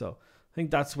 right? So I think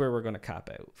that's where we're going to cap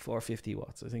out, 450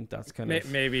 watts. I think that's kind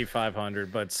of maybe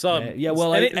 500, but some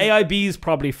AIB is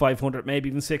probably 500, maybe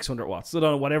even 600 watts. I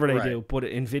don't know, whatever they do. But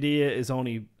Nvidia is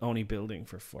only building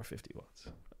for 450 watts.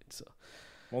 Right? So,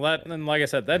 and like I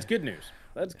said, that's good news.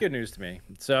 That's good news to me.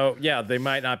 So yeah, they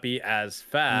might not be as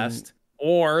fast,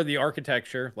 or the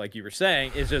architecture, like you were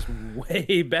saying, is just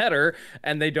way better,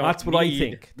 and they don't. That's what I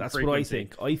think. That's what I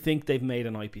think. I think they've made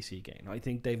an IPC gain. I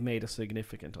think they've made a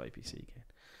significant IPC gain.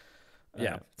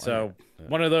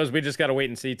 One of those we just got to wait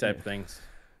and see type things.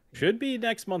 Should be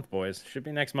next month, boys. Should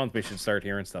be next month. We should start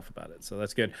hearing stuff about it. So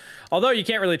that's good. Although you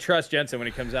can't really trust Jensen when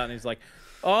he comes out and he's like,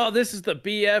 "Oh, this is the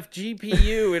BF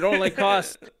GPU. It only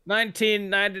costs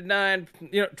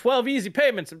 $19.99. 12 easy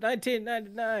payments of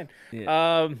 $19.99.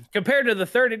 Yeah. Compared to the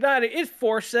 3090, it's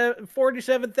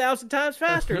 47,000 times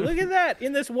faster. Look at that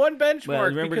in this one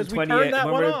benchmark, because we turned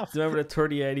that one off. Remember the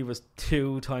 3080 was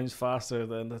 2 times faster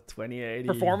than the 2080.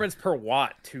 Performance per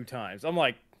watt 2 times. I'm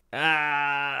like,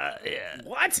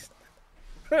 what?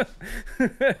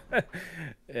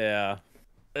 Yeah.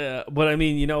 But I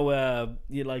mean, you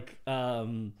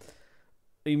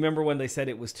remember when they said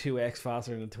it was 2x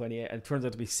faster than 28? It turns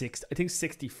out to be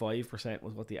 65%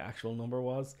 was what the actual number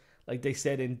was. Like they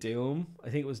said in Doom, I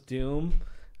think it was Doom.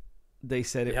 They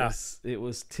said it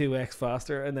was 2x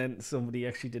faster, and then somebody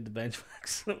actually did the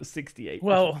benchmarks. It was 68%.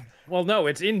 Well, no,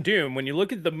 it's in Doom. When you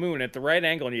look at the moon at the right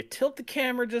angle and you tilt the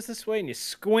camera just this way and you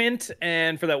squint,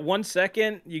 and for that 1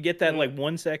 second, you get that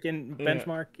 1 second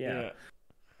benchmark.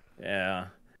 Yeah.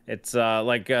 It's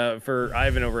for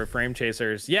Ivan over at Frame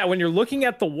Chasers. Yeah, when you're looking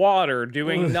at the water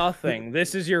doing nothing,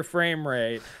 this is your frame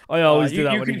rate. I always do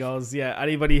that when he goes,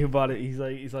 anybody who bought it, he's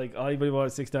like, anybody bought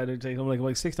it 6900 XT. I'm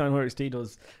like 6900 XT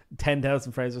does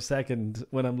 10,000 frames per second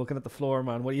when I'm looking at the floor,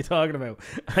 man. What are you talking about?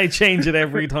 I change it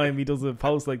every time he does a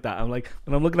post like that. I'm like,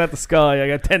 when I'm looking at the sky, I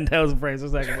got 10,000 frames per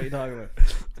second. What are you talking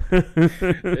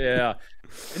about? Yeah.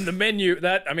 In the menu,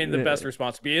 the best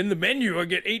response would be, in the menu, I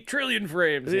get 8 trillion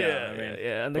frames.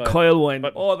 Yeah. And the coil wine.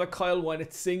 The coil wine,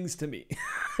 it sings to me.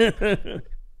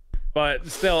 But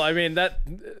still, I mean,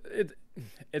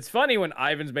 it's funny when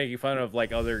Ivan's making fun of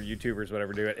like other YouTubers,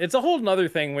 whatever, do it. It's a whole nother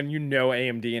thing when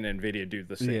AMD and Nvidia do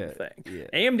the same thing. Yeah.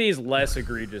 AMD is less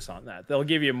egregious on that. They'll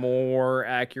give you more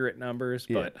accurate numbers,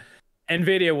 but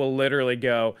Nvidia will literally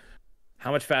go,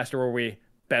 how much faster were we?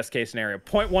 Best case scenario,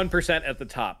 0.1% at the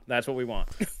top. That's what we want.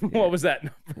 What was that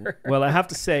number? Well, I have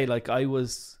to say, like,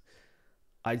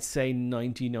 I'd say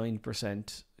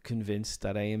 99% convinced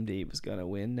that AMD was going to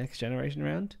win next generation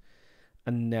round.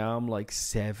 And now I'm like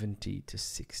 70 to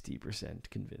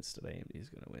 60% convinced that AMD is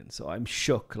going to win. So I'm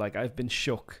shook. Like, I've been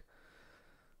shook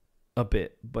a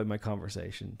bit by my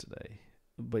conversation today.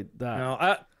 But that.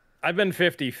 No, I've been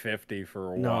 50-50 for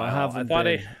a while. No, I haven't.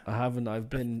 I've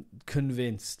been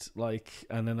convinced. Like,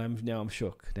 and then I'm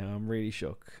shook. Now I'm really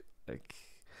shook. Like,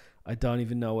 I don't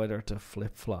even know whether to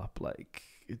flip flop. Like,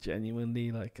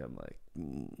 genuinely. Like, I'm like,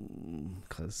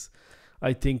 because.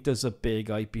 I think there's a big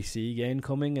IPC gain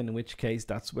coming, in which case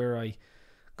that's where I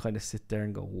kind of sit there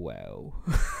and go, wow.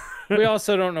 We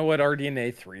also don't know what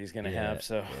RDNA 3 is going to have.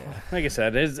 So, like I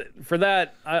said, for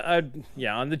that,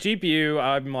 on the GPU,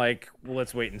 I'm like, well,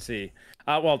 let's wait and see.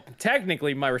 Well,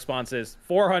 technically, my response is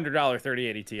 $400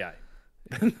 3080 Ti.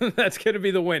 That's going to be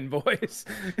the win, boys.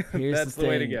 That's the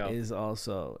way to go. Here's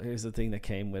the thing that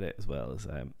came with it as well.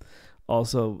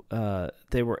 Also,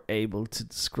 they were able to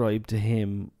describe to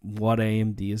him what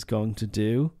AMD is going to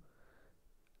do,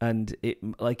 and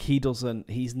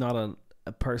he's not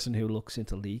a person who looks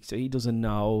into leaks, so he doesn't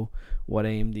know what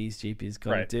AMD's GPU is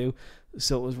going to do.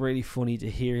 So it was really funny to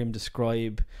hear him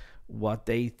describe what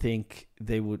they think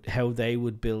how they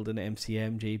would build an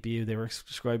MCM GPU. They were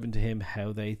describing to him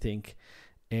how they think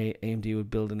AMD would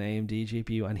build an AMD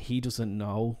GPU, and he doesn't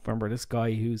know. Remember, this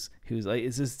guy who's like,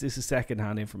 this is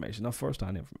second-hand information, not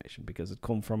first-hand information, because it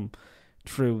come from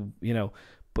through,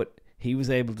 but he was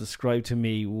able to describe to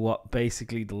me what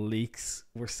basically the leaks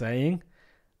were saying,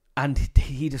 and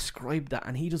he described that,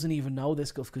 and he doesn't even know this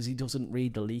stuff because he doesn't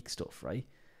read the leak stuff, right?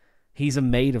 He's a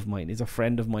mate of mine, he's a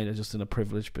friend of mine, is just in a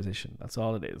privileged position. That's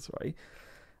all it is, right?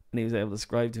 And he was able to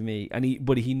describe to me,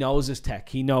 but he knows his tech,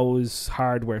 he knows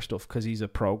hardware stuff because he's a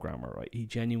programmer, right? He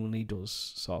genuinely does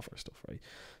software stuff, right?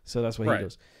 So that's what he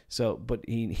does. So, but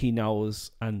he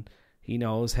knows, and he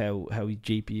knows how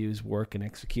GPUs work and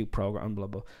execute program, blah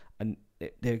blah. And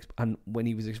when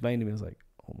he was explaining to me, I was like,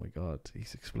 oh my god,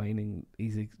 he's explaining,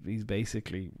 he's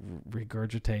basically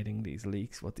regurgitating these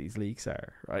leaks, what these leaks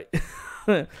are, right?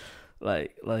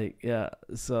 Like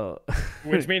so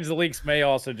which means the leaks may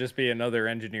also just be another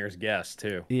engineer's guess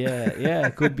too.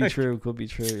 It could be true,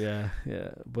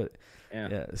 but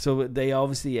so they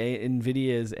obviously,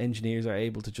 Nvidia's engineers are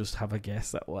able to just have a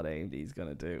guess at what AMD is going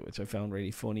to do, which I found really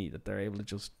funny, that they're able to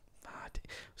just,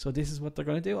 so this is what they're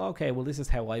going to do, okay, well, this is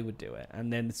how I would do it.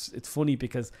 And then it's funny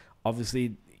because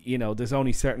obviously, there's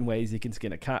only certain ways you can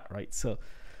skin a cat, right? So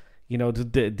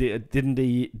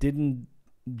didn't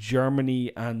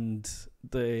Germany and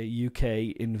the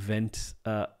UK invent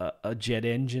a jet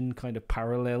engine kind of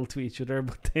parallel to each other,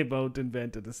 but they both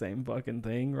invented the same fucking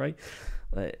thing, right?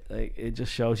 Like it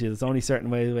just shows you there's only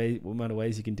certain amount of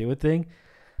ways you can do a thing.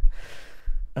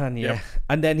 And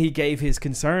and then he gave his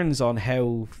concerns on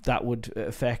how that would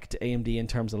affect AMD in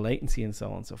terms of latency and so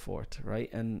on and so forth,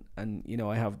 right? And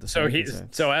I have the same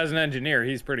concerns. So as an engineer,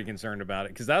 he's pretty concerned about it,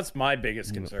 because that's my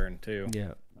biggest concern too.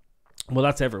 Yeah. Well,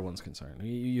 that's everyone's concern.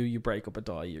 You break up a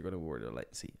die, you're going to worry about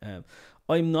latency.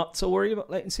 I'm not so worried about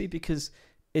latency because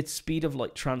it's speed of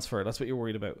light transfer. That's what you're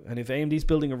worried about. And if AMD's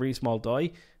building a really small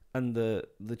die and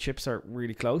the chips are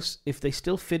really close, if they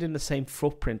still fit in the same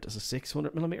footprint as a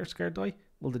 600mm square die,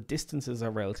 well, the distances are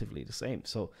relatively the same.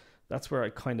 So that's where I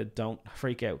kind of don't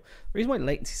freak out. The reason why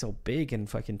latency is so big in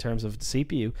terms of the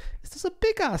CPU is there's a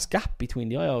big ass gap between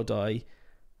the IO die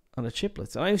and the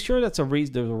chiplets, and I'm sure that's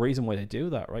there's a reason why they do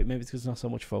that, right? Maybe it's because there's not so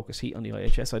much focus heat on the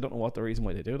IHS. I don't know what the reason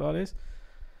why they do that is,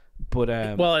 but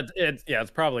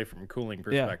it's probably from a cooling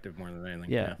perspective more than anything.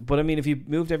 Yeah, but I mean, if you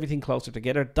moved everything closer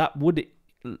together, that would,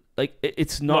 like,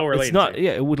 it's not lower it's latency. Not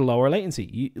it would lower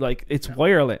latency. It's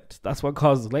wireless. That's what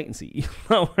causes latency.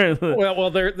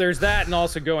 There's that, and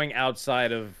also going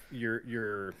outside of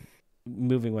your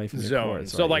moving away from zone. Core,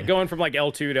 so going from like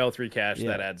L2 to L3 cache,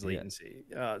 that adds latency.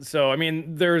 So I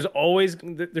mean, there's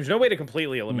no way to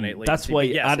completely eliminate latency. That's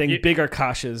why adding bigger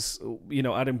caches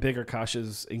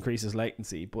increases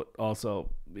latency. But also,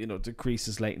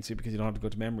 decreases latency because you don't have to go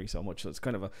to memory so much. So it's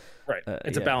kind of a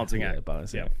it's a balancing act.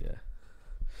 Balancing act.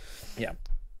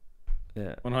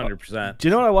 Yeah, 100%. Do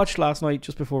you know what I watched last night?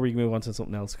 Just before we move on to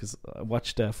something else, because I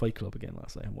watched Fight Club again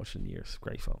last night. I'm watching years,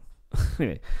 great film.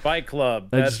 Anyway, Fight Club.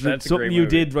 That's a something great you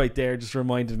movie. did right there just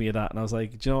reminded me of that, and I was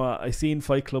like, do you know what? I seen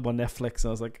Fight Club on Netflix, and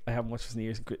I was like, I haven't watched this in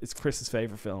years. It's Chris's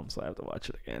favorite film, so I have to watch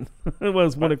it again. It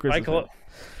was one of Chris's.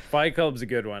 Fight Club's a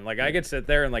good one. Like I could sit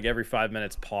there and like every 5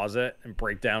 minutes pause it and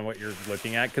break down what you're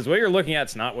looking at, because what you're looking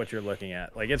at's not what you're looking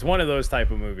at. Like it's one of those type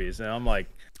of movies, and I'm like,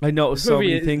 I noticed so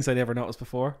many things I never noticed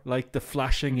before, like the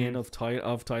flashing in of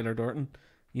Tyler Durden.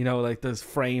 You know, like there's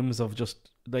frames of just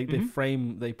like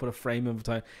they put a frame of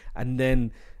time, and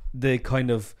then the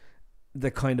kind of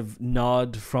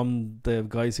nod from the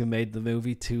guys who made the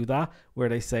movie to that, where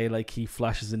they say like he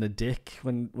flashes in a dick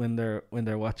when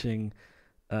they're watching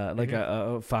like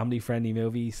a family friendly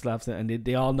movie, he slaps it, and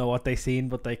they all know what they seen,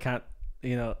 but they can't,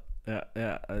 you know.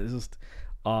 It's just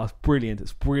it's brilliant.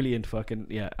 It's brilliant,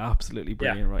 fucking absolutely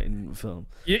brilliant writing the film.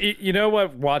 You know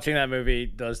what watching that movie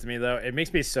does to me though? It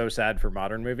makes me so sad for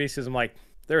modern movies, because I'm like,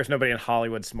 there is nobody in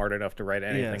Hollywood smart enough to write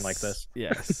anything like this.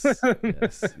 Yes.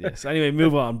 Anyway,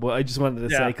 move on. But I just wanted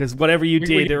to say, because whatever you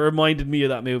did, it reminded me of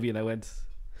that movie, and I went,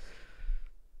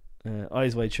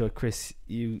 Eyes Wide Shut. Chris,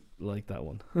 you like that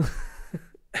one?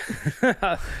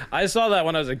 I saw that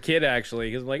when I was a kid, actually,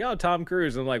 because I'm like, oh, Tom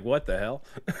Cruise. I'm like, what the hell?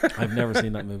 I've never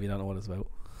seen that movie. I don't know what it's about.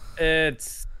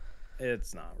 It's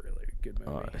not really a good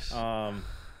movie. Right.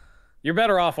 You're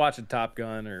better off watching Top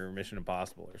Gun or Mission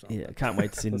Impossible or something. Yeah, can't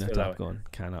wait to see the Top Gun.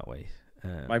 Cannot wait.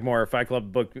 Mike Moore, Fight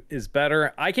Club book is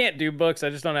better. I can't do books.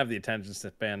 I just don't have the attention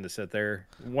span to sit there.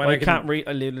 I can't read.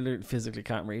 I literally physically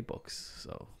can't read books,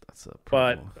 so that's a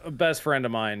problem. But a best friend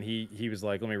of mine, he was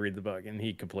like, "Let me read the book," and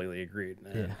he completely agreed.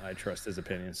 And I trust his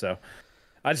opinion. So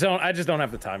I just don't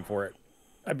have the time for it.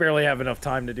 I barely have enough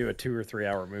time to do a 2 or 3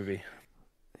 hour movie.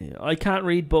 Yeah, I can't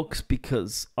read books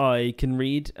because I can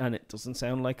read and it doesn't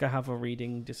sound like I have a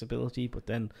reading disability, but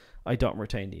then I don't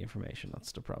retain the information.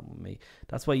 That's the problem with me.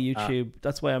 That's why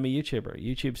that's why I'm a YouTuber.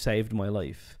 YouTube saved my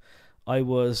life. I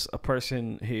was a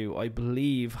person who I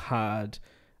believe had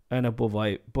an above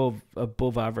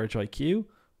average IQ,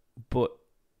 but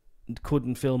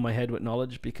couldn't fill my head with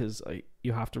knowledge because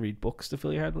you have to read books to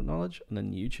fill your head with knowledge. And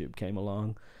then YouTube came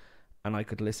along and I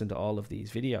could listen to all of these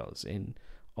videos in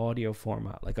audio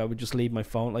format. Like I would just leave my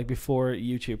phone, like before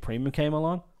YouTube Premium came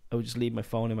along, I would just leave my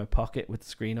phone in my pocket with the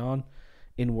screen on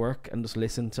in work and just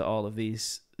listen to all of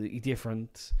these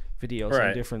different videos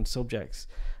on different subjects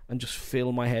and just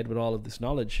fill my head with all of this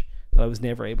knowledge that I was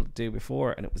never able to do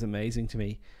before, and it was amazing to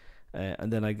me.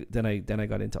 And then I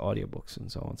got into audiobooks and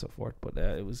so on and so forth. But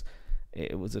it was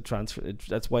a transfer.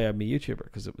 That's why I'm a YouTuber,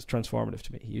 because it was transformative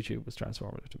to me. YouTube was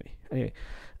transformative to me.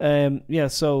 Anyway,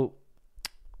 so.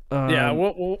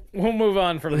 We'll move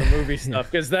on from the movie stuff,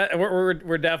 because that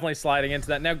we're definitely sliding into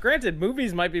that now. Granted,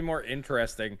 movies might be more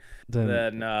interesting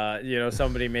than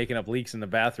somebody making up leaks in the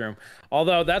bathroom.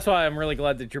 Although that's why I'm really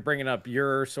glad that you're bringing up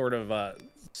your sort of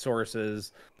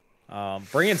sources,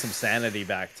 bringing some sanity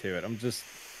back to it.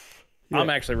 I'm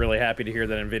actually really happy to hear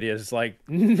that Nvidia is like,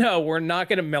 no, we're not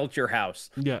going to melt your house.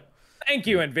 Yeah. Thank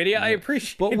you, Nvidia. I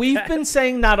appreciate it. But we've been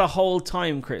saying that a whole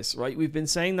time, Chris, right? We've been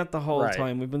saying that the whole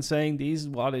time. We've been saying these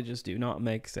wattages do not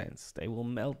make sense. They will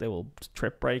melt. They will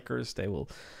trip breakers. They will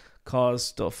cause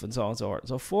stuff and so on and so forth.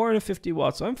 So 450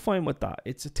 watts, I'm fine with that.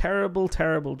 It's a terrible,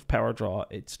 terrible power draw.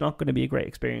 It's not going to be a great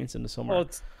experience in the summer. Well,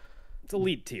 it's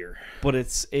elite tier. But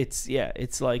it's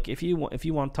like if you want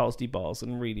toasty balls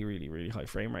and really, really, really high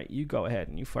frame rate, you go ahead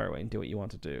and you fire away and do what you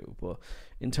want to do. But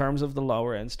in terms of the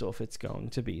lower end stuff, it's going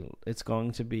to be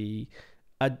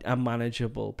a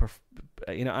manageable,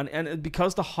 and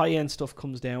because the high end stuff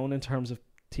comes down in terms of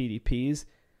TDPs,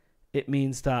 it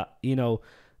means that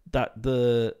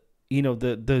the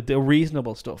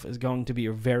reasonable stuff is going to be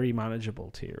a very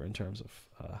manageable tier in terms of.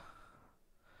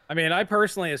 I mean, I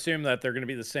personally assume that they're going to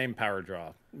be the same power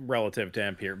draw relative to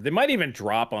Ampere. They might even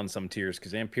drop on some tiers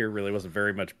because Ampere really wasn't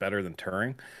very much better than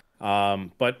Turing.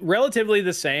 But relatively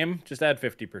the same, just add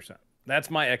 50%. That's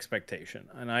my expectation.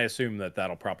 And I assume that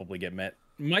that'll probably get met.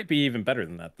 Might be even better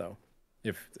than that, though,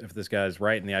 if this guy's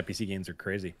right and the IPC gains are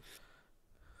crazy.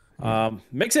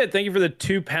 Mix it. Thank you for the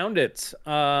 2 poundits.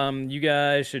 You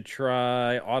guys should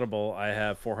try Audible. I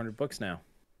have 400 books now.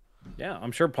 Yeah,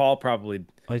 I'm sure Paul probably.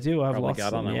 I do. I have lots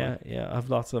of them. Yeah, I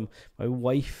have lots of them. My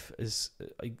wife is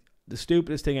the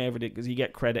stupidest thing I ever did, because you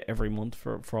get credit every month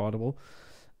for Audible,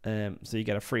 so you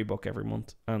get a free book every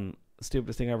month. And the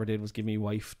stupidest thing I ever did was give me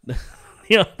wife the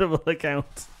Audible account,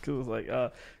 because it was like,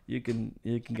 you can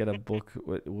get a book.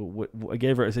 I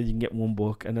gave her. I said you can get 1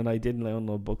 book, and then I didn't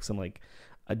download books. And like,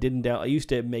 I used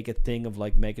to make a thing of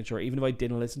like making sure even if I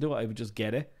didn't listen to it, I would just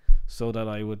get it so that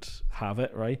I would have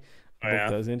it right.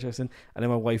 That was interesting. And then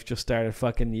my wife just started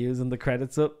fucking using the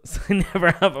credits up, so I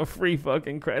never have a free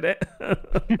fucking credit.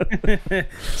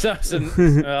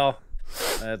 Well,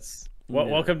 that's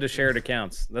welcome to shared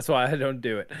accounts. That's why I don't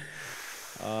do it.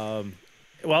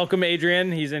 Welcome,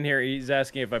 Adrian. He's in here. He's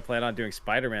asking if I plan on doing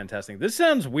Spider-Man testing. This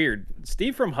sounds weird.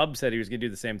 Steve from Hub said he was going to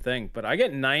do the same thing, but I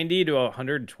get 90 to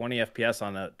 120 FPS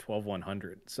on a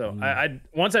 12100. So I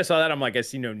once I saw that, I'm like, I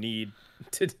see no need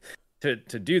to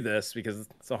do this because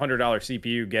it's a $100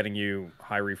 CPU getting you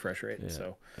high refresh rate.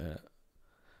 So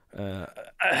I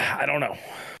don't know.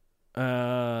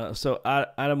 So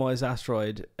Atomize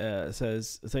Asteroid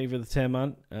says, thank you for the 10,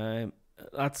 man.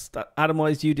 That's that.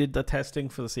 Atomize, you did the testing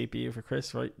for the CPU for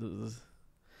Chris, right?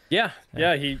 Yeah.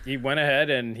 He went ahead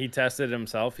and he tested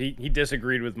himself. He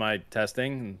disagreed with my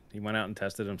testing, and he went out and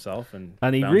tested himself, and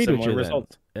he agreed with you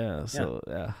results. Then.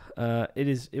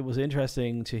 It was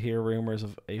interesting to hear rumors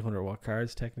of 800-watt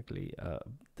cards. Technically,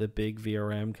 the big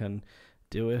VRM can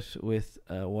do it with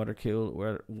water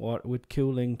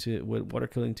cooling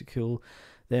to cool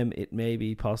them. It may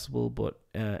be possible, but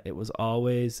it was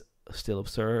always still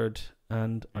absurd.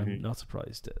 And I'm not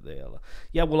surprised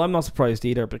I'm not surprised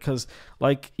either, because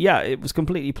it was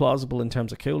completely plausible in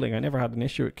terms of cooling. I never had an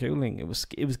issue with cooling. It was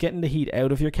getting the heat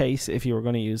out of your case if you were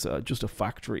going to use just a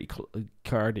factory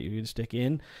card that you could stick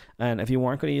in, and if you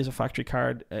weren't going to use a factory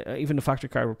card, even the factory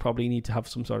card would probably need to have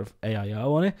some sort of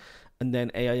AIO on it. And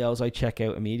then AIOs I check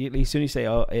out immediately. As soon as you say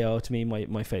AIO to me,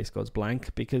 my face goes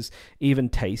blank, because even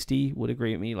Tasty would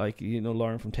agree with me.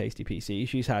 Lauren from Tasty PC,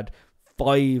 she's had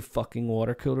 5 fucking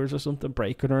water coolers or something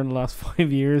break on her in the last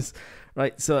 5 years,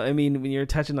 right? So I mean, when you're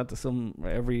attaching that to some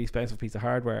really expensive piece of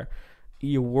hardware,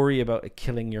 you worry about it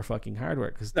killing your fucking hardware.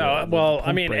 Because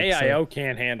AIO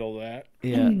can't handle that.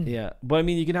 Yeah. But I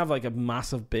mean, you can have a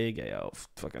massive big AIO,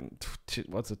 fucking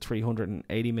what's it,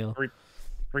 380 mil,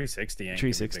 360.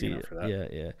 360.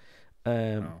 Yeah.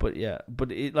 But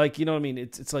it, you know what I mean,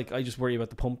 it's like I just worry about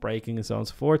the pump breaking and so on and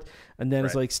so forth, and then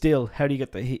it's like, still, how do you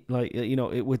get the heat,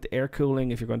 with the air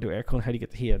cooling? If you're going to do air cooling, how do you get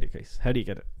the heat out of your case? How do you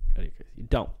get it out of your case? You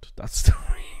don't.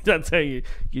 That's how you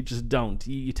just don't.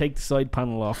 You take the side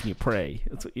panel off and you pray.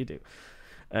 That's what you do.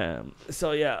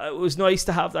 So yeah, it was nice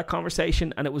to have that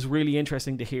conversation, and it was really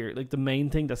interesting to hear. The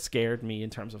main thing that scared me in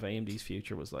terms of AMD's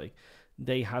future was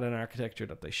they had an architecture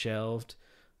that they shelved.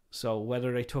 So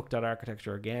whether they took that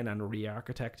architecture again and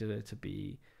re-architected it to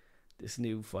be this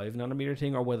new 5nm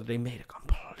thing, or whether they made a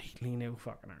completely new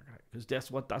fucking architecture, because that's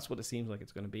what it seems like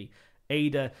it's going to be.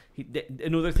 Ada,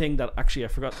 another thing that actually I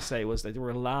forgot to say was that they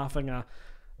were laughing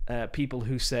at people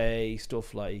who say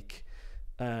stuff like,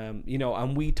 and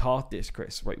we thought this,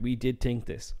 Chris, right? We did think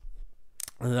this,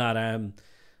 that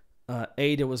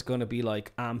Ada was going to be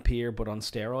like Ampere but on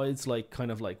steroids, kind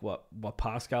of like what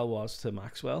Pascal was to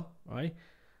Maxwell, right?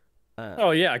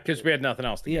 Because we had nothing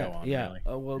else to go on. Really.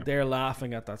 Well, they're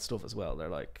laughing at that stuff as well. They're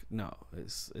like, no,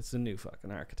 it's a new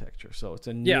fucking architecture. So it's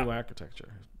a new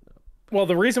architecture. Well,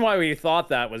 the reason why we thought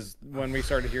that was when we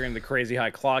started hearing the crazy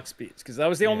high clock speeds, because that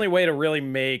was the only way to really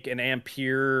make an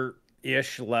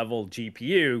Ampere-ish level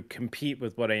GPU compete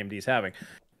with what AMD's having.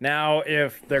 Now,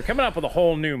 if they're coming up with a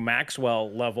whole new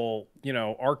Maxwell level,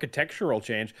 architectural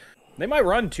change, they might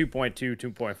run 2.2,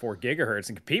 2.4 gigahertz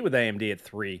and compete with AMD at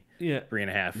 3.5. Yeah,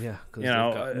 because they've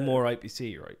got more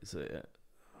IPC, right? So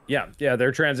yeah,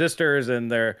 their transistors and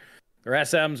their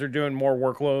SMs are doing more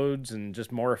workloads and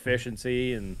just more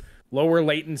efficiency and lower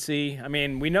latency. I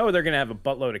mean, we know they're going to have a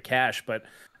buttload of cache, but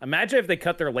imagine if they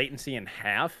cut their latency in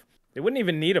half. They wouldn't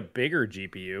even need a bigger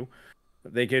GPU.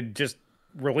 They could just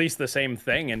release the same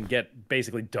thing and get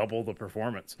basically double the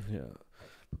performance. Yeah.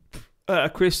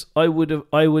 Chris, I would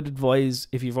advise,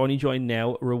 if you've only joined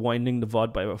now, rewinding the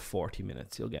VOD by about 40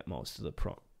 minutes. You'll get most of the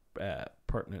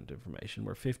pertinent information.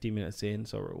 We're 50 minutes in,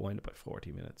 so rewind it by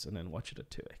 40 minutes and then watch it at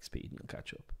 2x speed and you'll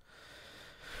catch up.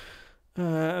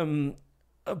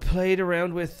 I played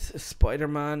around with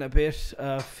Spider-Man a bit.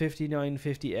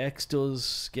 5950X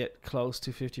does get close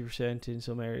to 50% in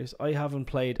some areas. I haven't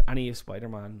played any of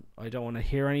Spider-Man. I don't want to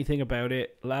hear anything about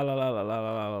it. La la la la la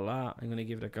la la la. I'm gonna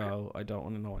give it a go. I don't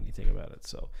want to know anything about it.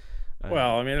 So,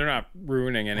 well, I mean, they're not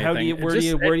ruining anything. How do you where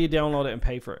do you download it and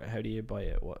pay for it? How do you buy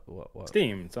it? What?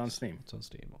 Steam. It's on Steam. It's on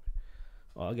Steam. Okay.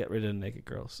 Oh, I'll get rid of the Naked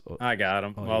Girls. Oh. I got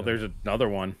them. Well, there's another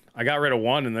one. I got rid of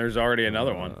one, and there's already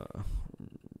another one.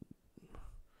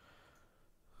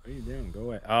 What are you doing? Go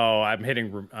away. Oh, I'm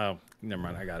hitting. Oh, never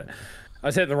mind. I got it. I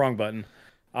was hitting the wrong button.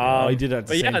 I did that at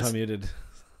the same time you did.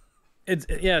 It's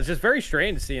just very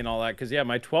strange seeing all that, because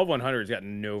my 12100's got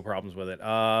no problems with it.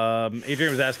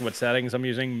 Adrian was asking what settings I'm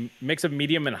using. Mix of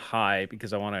medium and high,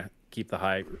 because I want to keep the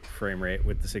high frame rate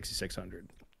with the 6600.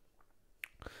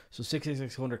 So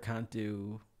 6600 can't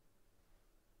do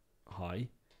high.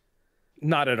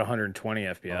 Not at 120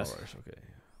 FPS. Oh, right, okay.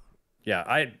 Yeah,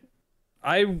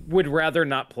 I would rather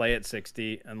not play at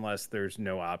 60 unless there's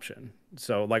no option.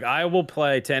 So like I will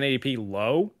play 1080p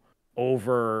low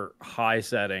over high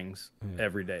settings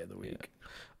every day of the week.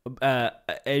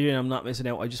 Adrian, I'm not missing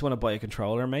out. I just want to buy a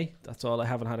controller, mate. That's all. I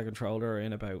haven't had a controller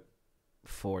in about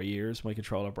 4 years. My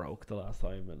controller broke the last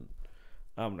time, and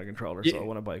I'm on a controller, so I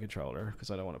want to buy a controller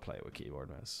because I don't want to play with keyboard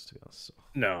and mouse. To be honest, so.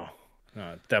 No,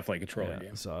 definitely a controller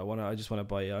game. So I just want to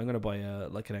buy. I'm going to buy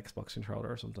like an Xbox controller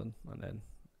or something, and then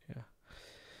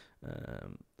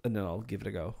and then I'll give it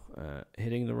a go.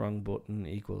 Hitting the wrong button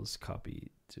equals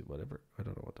copy to whatever. I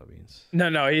don't know what that means.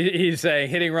 No, he's saying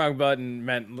hitting wrong button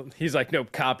meant, he's like,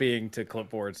 nope, copying to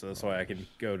clipboard, so that's why I can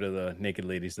go to the naked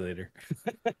ladies later.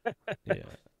 Yeah.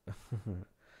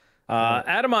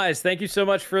 Atomize, thank you so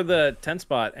much for the 10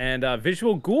 spot. And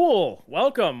Visual Ghoul,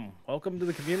 welcome to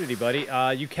the community, buddy.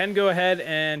 You can go ahead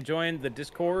and join the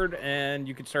Discord, and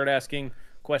you can start asking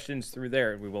questions through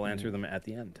there. We will answer them at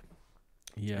the end.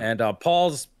 Yeah. And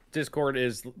Paul's Discord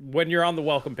is, when you're on the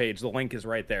welcome page, the link is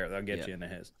right there. That'll get you into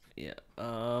his. Yeah.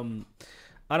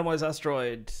 Atomized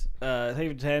Asteroid, thank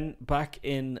you for 10. Back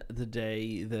in the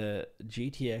day, the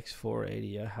GTX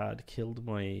 480 I had killed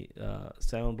my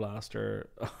Sound Blaster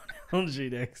on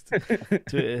GTX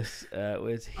to it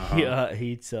with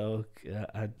heat soak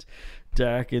and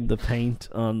darkened the paint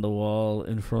on the wall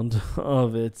in front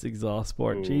of its exhaust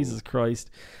port. Ooh. Jesus Christ.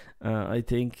 I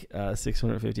think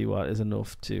 650 watt is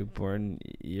enough to burn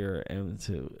your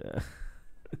M2.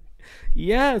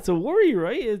 Yeah, it's a worry,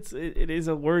 right? It is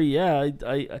a worry. Yeah,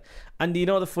 I and you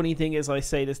know the funny thing is, I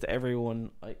say this to everyone.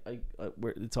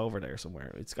 It's over there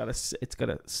somewhere. It's got a 6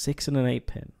 and an 8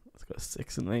 pin. It's got a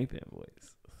 6 and an 8 pin,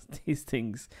 boys. These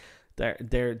things,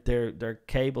 their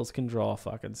cables can draw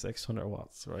fucking 600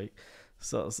 watts, right?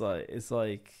 So it's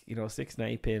like 6 and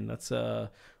 8 pin. That's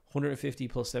 150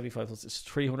 plus 75 plus it's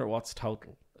 300 watts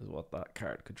total is what that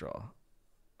card could draw.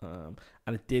 And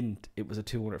it didn't. It was a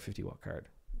 250 watt card.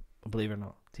 Believe it or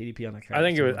not, TDP on that card. I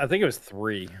think it was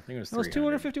 3. I think it was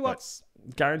 250 watts.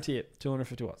 Guarantee it.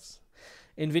 250 watts.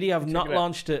 Nvidia have not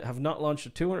launched a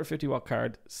 250 watt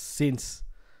card since.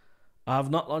 I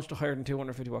have not launched a higher than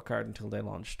 250 watt card until they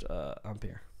launched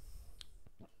Ampere.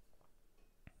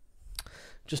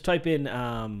 Just type in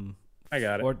I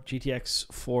got it. Or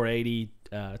GTX 480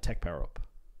 tech power up.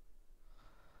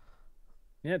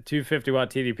 Yeah, 250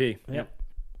 watt TDP. Yeah.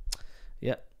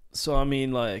 So I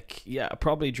mean, like, yeah, I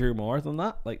probably drew more than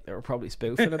that. Like, they were probably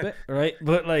spoofing a bit, right?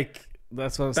 But like,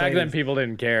 that's what I'm saying. Back then, people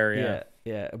didn't care.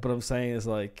 Yeah. But I'm saying is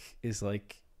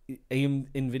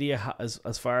Nvidia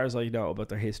as far as I know about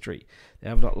their history, they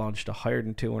have not launched a higher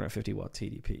than 250 watt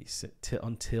TDP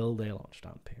until they launched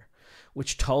Ampere,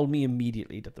 which told me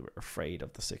immediately that they were afraid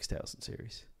of the 6000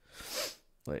 series.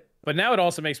 But now it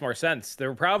also makes more sense. They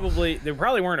probably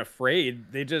weren't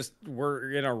afraid. They just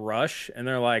were in a rush, and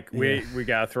they're like, we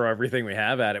gotta throw everything we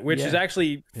have at it, which is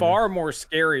actually far more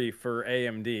scary for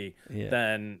AMD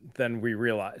than we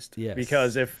realized. Yes.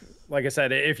 Because like I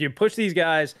said, if you push these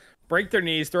guys, break their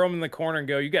knees, throw them in the corner, and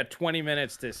go, you got 20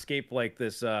 minutes to escape like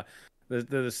this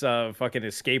fucking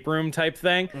escape room type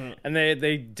thing, and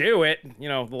they do it,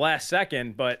 the last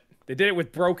second, but they did it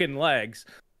with broken legs.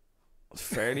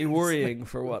 Fairly worrying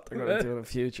for what they're going to do in the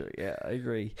future. Yeah, I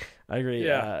agree.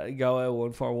 Yeah. Go out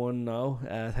 141 now.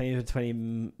 Thank you for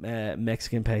 20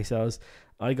 Mexican pesos.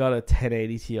 I got a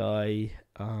 1080 Ti.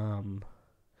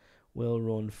 Will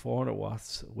run 400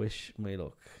 watts. Wish me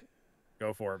luck.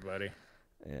 Go for it, buddy.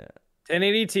 Yeah.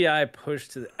 1080 Ti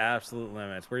pushed to the absolute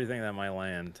limits. Where do you think that might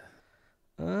land?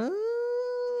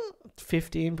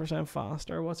 15%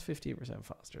 faster. What's 15%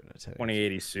 faster than a 1080?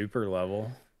 2080 super level.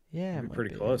 Yeah,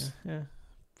 pretty close. Yeah,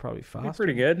 probably fast.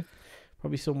 Pretty good.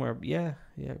 Probably somewhere. Yeah.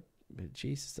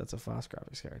 Jesus, that's a fast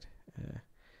graphics card.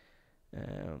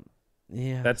 Yeah.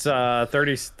 That's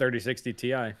 3060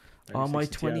 Ti. My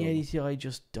 2080 Ti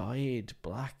just died.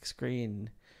 Black screen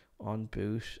on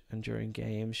boot and during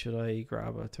games. Should I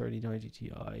grab a 3090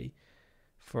 Ti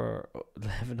for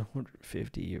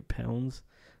 £1,150?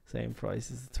 Same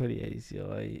price as the 2080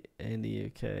 Ti in the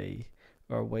UK.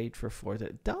 Or wait for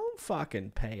don't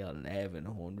fucking pay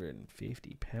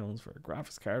 £1,150 for a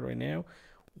graphics card right now.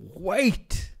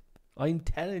 Wait, I'm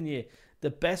telling you, the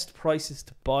best prices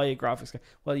to buy a graphics card.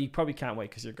 Well, you probably can't wait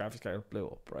because your graphics card blew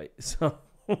up, right? So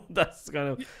that's kind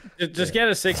of just get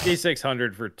a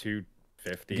 6600 for $250.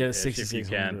 Get a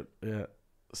 6600. Yeah,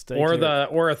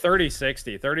 or a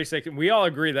 3060. 3060. We all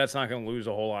agree that's not going to lose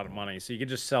a whole lot of money. So you could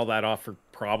just sell that off for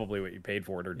probably what you paid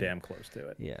for it or damn close to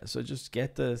it. Yeah. So just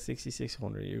get the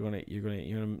 6600. You're gonna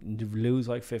lose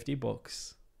like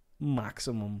 $50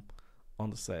 maximum on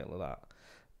the sale of that,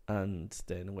 and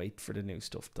then wait for the new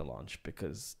stuff to launch,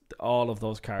 because all of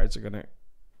those cards are gonna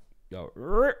go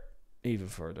even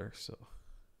further. So.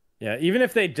 Yeah, even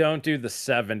if they don't do the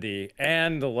 70,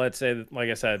 and let's say,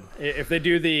 like I said, if they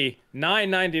do the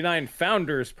 $999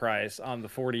 founder's price on the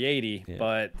 4080,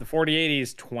 but the 4080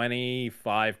 is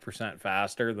 25%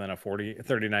 faster than a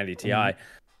 3090 Ti.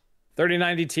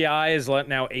 3090 Ti is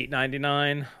now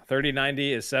 $899.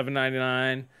 3090 is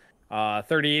 $799.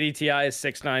 3080 Ti is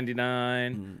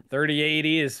 $699.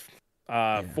 3080 is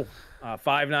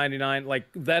 $599. Like,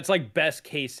 that's like best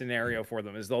case scenario for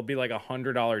them, is there'll be like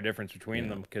 $100 difference between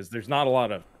them, because there's not a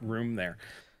lot of room there.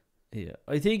 Yeah,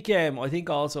 I think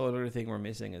also another thing we're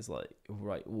missing is, like,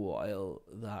 right, while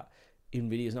that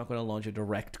Nvidia is not going to launch a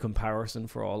direct comparison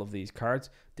for all of these cards,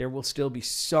 there will still be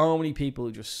so many people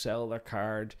who just sell their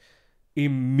card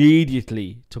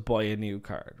immediately to buy a new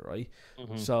card, right?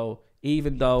 So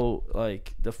even though,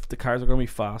 like, the cards are going to be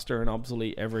faster and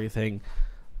obsolete everything,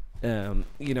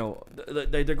 you know,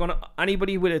 they're gonna,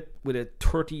 anybody with a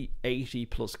 3080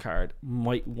 plus card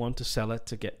might want to sell it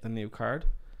to get the new card,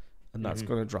 and that's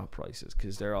going to drop prices,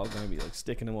 because they're all going to be like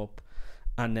sticking them up,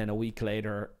 and then a week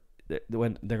later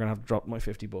when they're going to have to drop my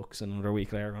 $50, and another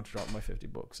week later I'm going to drop my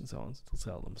 $50 and so on to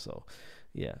sell them. So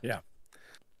yeah.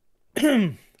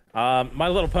 My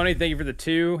Little Pony, thank you for the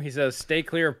 2. He says, stay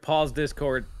clear of Paul's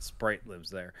Discord. Sprite lives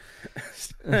there.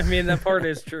 I mean, that part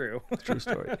is true. True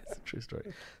story. It's a true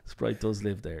story. Sprite does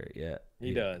live there. Yeah,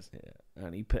 he does. Yeah,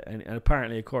 and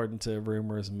apparently, according to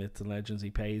rumors, myths, and legends, he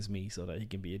pays me so that he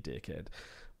can be a dickhead.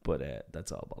 But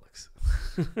that's all bollocks.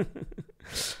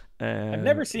 I've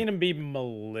never seen him be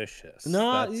malicious.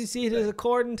 No, you see, it is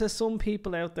according to some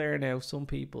people out there now. Some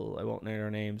people, I won't know their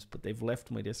names, but they've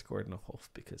left my Discord in a huff,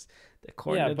 because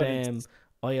according to them,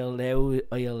 I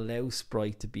allow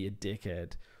Sprite to be a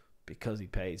dickhead because he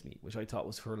pays me, which I thought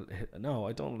was for... No,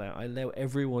 I don't allow. I allow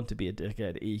everyone to be a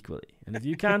dickhead equally. And if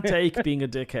you can't take being a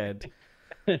dickhead,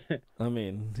 I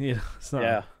mean, you know, it's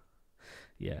not...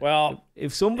 Yeah. Well,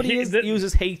 if somebody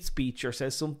uses hate speech or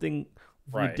says something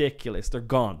ridiculous, they're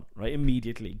gone, right?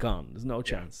 Immediately gone. There's no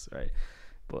chance, right?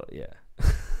 But yeah.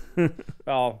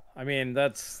 Well, I mean,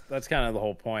 that's kind of the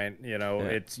whole point. You know,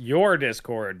 it's your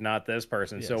Discord, not this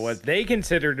person. Yes. So what they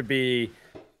consider to be,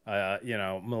 you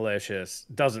know, malicious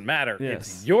doesn't matter. Yes.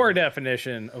 It's your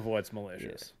definition of what's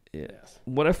malicious. Yeah. Yes.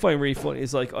 What I find really funny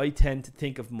is, like, I tend to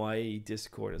think of my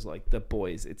Discord as like the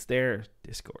boys. It's their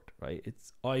Discord, right?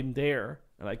 I'm there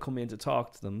and I come in to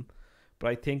talk to them, but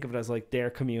I think of it as like their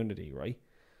community, right?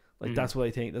 Like, that's what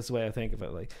I think. That's the way I think of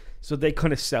it. Like, so they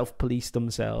kind of self-police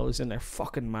themselves, and they're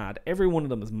fucking mad. Every one of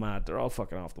them is mad. They're all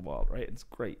fucking off the wall, right? It's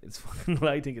great. It's fucking.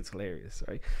 I think it's hilarious,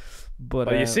 right?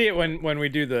 But you see it when we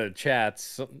do the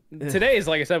chats. Today's,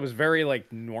 like I said, was very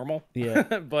like normal. Yeah,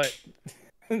 but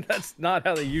that's not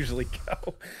how they usually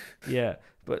go. Yeah,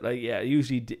 but like, yeah, it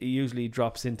usually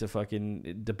drops into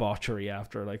fucking debauchery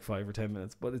after like 5 or 10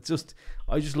 minutes. But it's just,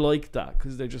 I just like that,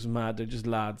 because they're just mad. They're just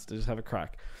lads. They just have a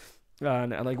crack.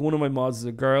 And like, one of my mods is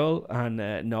a girl, and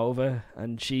Nova,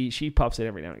 and she pops in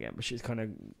every now and again, but she's kind of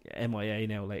MIA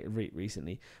now, like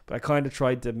recently. But I kind of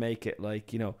tried to make it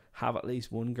like, you know, have at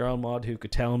least one girl mod who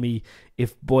could tell me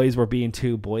if boys were being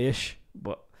too boyish.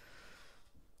 But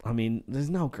I mean,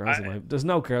 there's no girls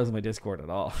in my Discord at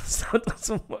all, so it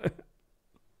doesn't work.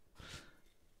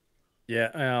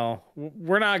 Yeah, well,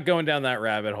 we're not going down that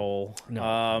rabbit hole.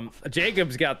 No.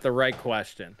 Jacob's got the right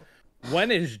question.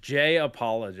 When is Jay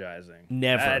apologizing?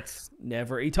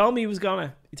 Never. He told me he was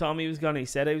gonna. He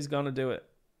said he was gonna do it,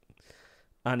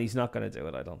 and he's not gonna do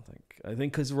it. I don't think. I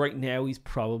think because right now he's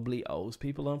probably owes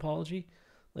people an apology.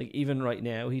 Like, even right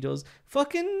now he does.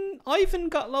 Fucking Ivan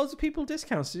got loads of people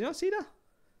discounts. Did you not see that?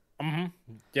 Mm-hmm.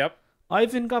 Yep.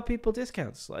 Ivan got people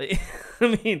discounts. Like,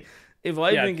 I mean, if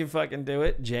Ivan can fucking do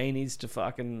it, Jay needs to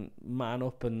fucking man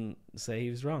up and say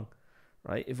he was wrong.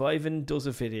 Right? If Ivan does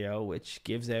a video which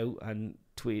gives out and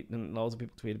loads of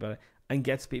people tweet about it and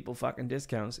gets people fucking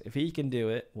discounts, if he can do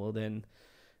it, well then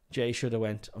Jay should have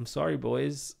went, I'm sorry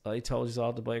boys, I told you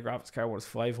all to buy a graphics card when it's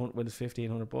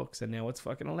 $1,500 and now it's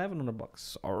fucking $1,100.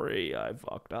 Sorry, I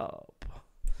fucked up.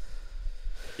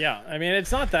 Yeah, I mean,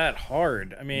 it's not that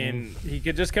hard. I mean, he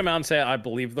could just come out and say, I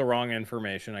believe the wrong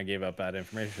information. I gave up bad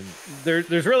information.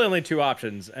 There's really only two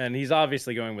options, and he's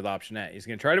obviously going with option A. He's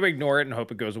going to try to ignore it and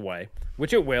hope it goes away,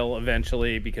 which it will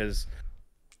eventually, because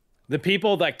the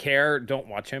people that care don't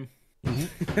watch him.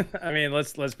 I mean,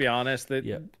 let's be honest.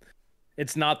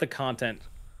 It's not the content.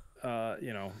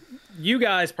 You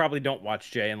guys probably don't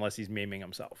watch Jay unless he's memeing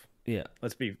himself. Yeah.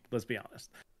 Let's be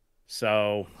honest.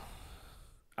 So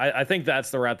I think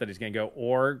that's the route that he's going to go.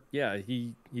 Or yeah,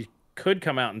 he could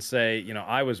come out and say,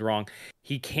 I was wrong.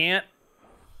 He can't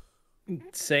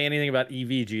say anything about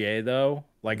EVGA though.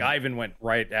 Like Ivan went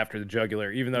right after the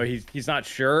jugular, even though he's not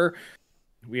sure.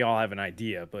 We all have an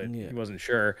idea, but he wasn't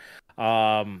sure.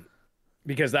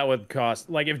 Because that would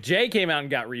cost, like, if Jay came out and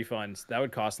got refunds, that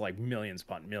would cost like millions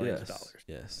of dollars.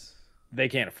 Yes. They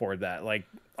can't afford that. Like,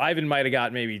 Ivan might have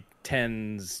got maybe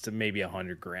tens to maybe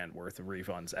 $100,000 worth of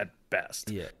refunds at best.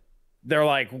 Yeah. They're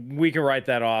like, we can write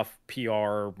that off,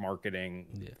 PR, marketing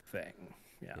thing.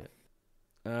 Yeah.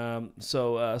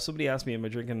 So somebody asked me, am I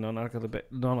drinking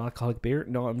non-alcoholic beer?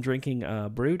 No, I'm drinking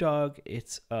Brewdog.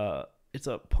 It's a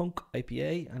Punk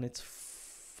IPA, and it's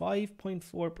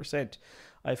 5.4%.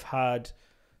 I've had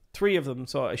 3 of them,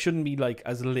 so I shouldn't be like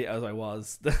as lit as I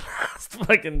was the last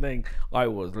fucking thing. I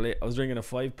was lit. I was drinking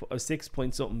a 6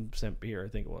 point something % beer, I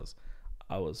think it was.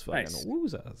 I was fucking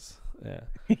woozas. Yeah.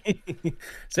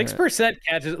 6%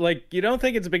 catches, like, you don't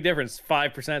think it's a big difference.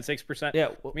 5%, 6%. Yeah.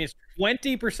 I mean, it's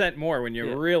 20% more when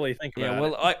you really think about it. Yeah,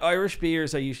 well, Irish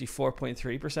beers are usually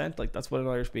 4.3%. Like, that's what an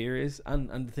Irish beer is.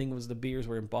 And the thing was, the beers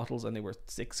were in bottles, and they were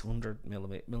 600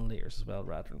 milliliters as well,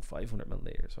 rather than 500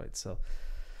 milliliters, right? So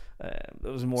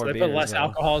there was more so they beer. put less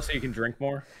alcohol so you can drink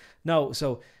more? No,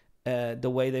 so the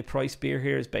way they price beer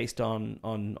here is based on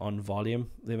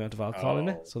volume, the amount of alcohol in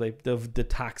it. So the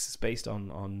tax is based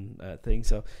on things.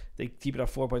 So they keep it at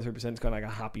 4.3%. It's kind of like a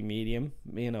happy medium,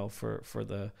 for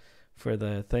the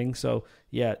thing. So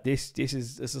yeah, this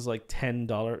is like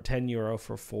 €10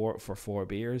 for 4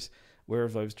 beers. Where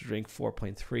if I was to drink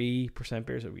 4.3%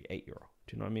 beers, it would be €8. Do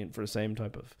you know what I mean? For the same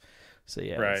type of. So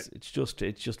yeah, right. It's just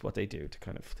what they do to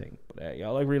kind of thing. But I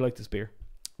really like this beer.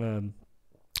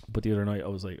 But the other night I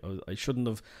was like, I shouldn't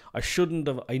have.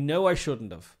 I know I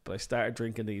shouldn't have. But I started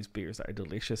drinking these beers that are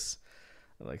delicious,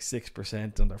 like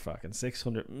 6%, and they're fucking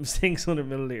 600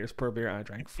 milliliters per beer. And I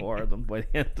drank 4 of them by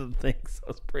the end of the thing, so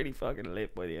I was pretty fucking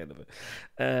lit by the end of it.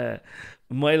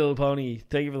 My Little Pony,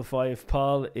 thank you for the 5.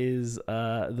 Paul is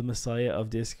the messiah of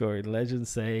Discord. Legends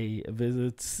say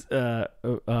visits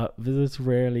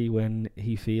rarely when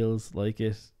he feels like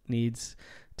it needs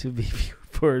to be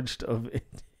purged of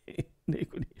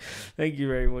iniquity. Thank you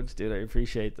very much, dude. I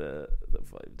appreciate the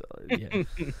 $5.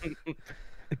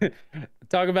 Yeah.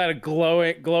 Talk about a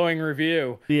glowing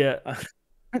review. Yeah.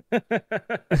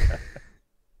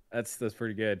 That's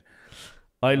pretty good.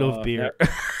 I love beer.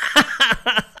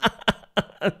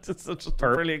 It's such a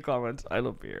brilliant comment. I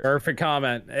love beer. Perfect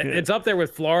comment. It's up there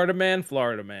with Florida Man.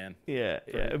 Yeah.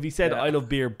 If he said I love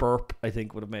beer burp, I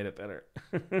think would have made it better.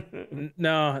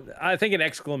 No, I think an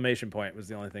exclamation point was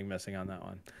the only thing missing on that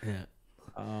one. Yeah.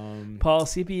 Paul,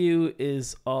 CPU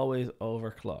is always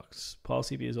overclocked.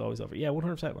 Yeah,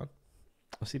 100%, man.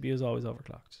 CPU is always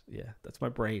overclocked. Yeah, that's my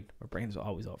brain. My brain is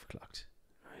always overclocked.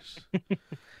 Right.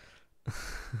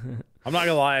 I'm not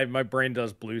gonna lie, my brain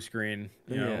does blue screen.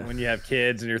 You know, when you have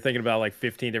kids and you're thinking about like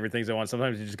 15 different things at once,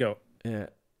 sometimes you just go, yeah,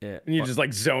 and you just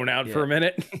like zone out for a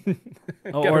minute.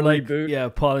 Or like,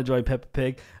 reboot. Paul enjoyed Peppa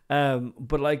Pig.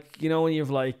 But like, when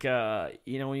you've like,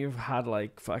 when you've had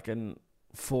like fucking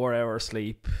 4 hours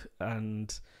sleep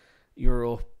and you're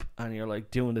up and you're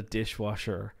like doing the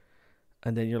dishwasher,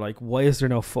 and then you're like, why is there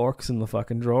no forks in the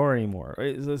fucking drawer anymore?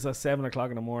 It's at 7 o'clock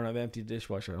in the morning. I've emptied the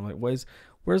dishwasher. I'm like,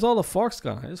 where's all the forks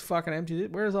gone? I just fucking emptied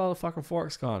it. Where's all the fucking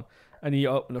forks gone? And you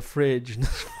open the fridge and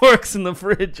there's forks in the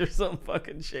fridge or some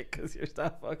fucking shit because you're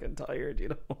that fucking tired,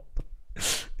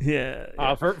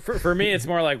 Yeah. For me, it's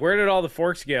more like, where did all the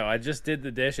forks go? I just did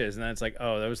the dishes, and then it's like,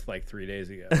 oh, that was like 3 days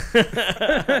ago.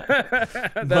 That's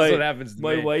what happens to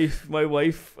me. My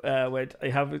wife went,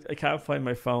 I can't find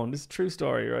my phone. This is a true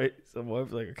story, right? So my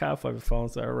wife was like, I can't find my phone,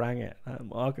 so I rang it. I'm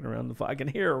walking around the phone. I can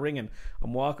hear her ringing.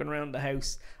 I'm walking around the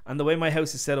house, and the way my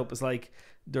house is set up is like,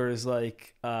 there's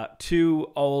like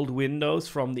 2 old windows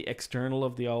from the external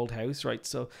of the old house, right?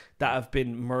 So that have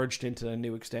been merged into a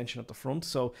new extension at the front.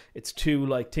 So it's 2,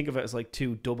 like, think of it as like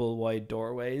 2 double wide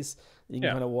doorways. You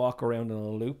can kind of walk around in a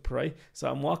loop, right?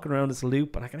 So I'm walking around this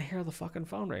loop and I can hear the fucking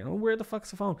phone ringing. Where the fuck's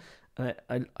the phone?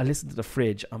 And I listen to the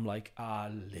fridge. I'm like,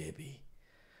 Libby.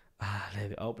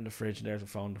 I open the fridge and there's a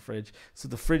phone in the fridge. So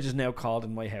the fridge is now called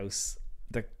in my house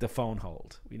the phone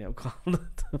hold. We now call it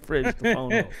the fridge the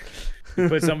phone hold. You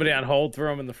put somebody on hold for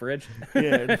him in the fridge.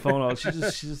 Yeah, the phone hold. She's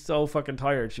just so fucking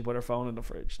tired. She put her phone in the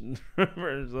fridge. And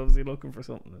she's obviously looking for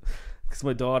something. Because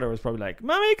my daughter was probably like,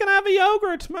 "Mommy, can I have a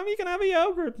yogurt? Mommy, can I have a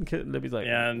yogurt?" And Libby's like,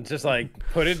 yeah, and just like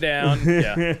put it down.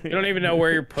 Yeah, you don't even know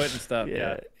where you're putting stuff.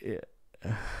 Yeah.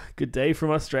 Good day from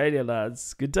Australia,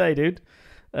 lads. Good day, dude.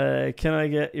 Can I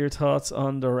get your thoughts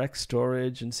on direct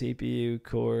storage and CPU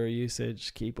core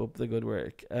usage? Keep up the good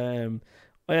work. I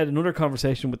had another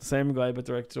conversation with the same guy about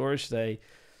direct storage today,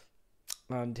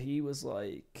 and he was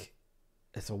like,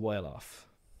 it's a while off.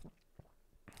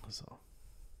 So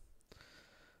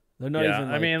they're not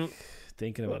even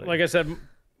thinking about it. Like I said,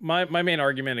 my main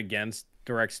argument against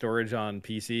direct storage on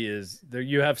PC is that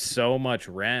you have so much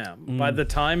RAM. By the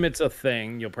time it's a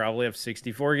thing, you'll probably have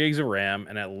 64 gigs of RAM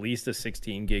and at least a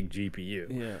 16 gig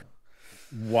GPU. Yeah.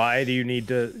 Why do you need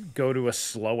to go to a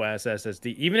slow ass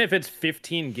SSD? Even if it's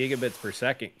 15 gigabits per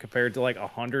second compared to like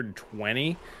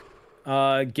 120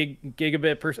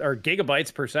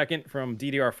 gigabytes per second from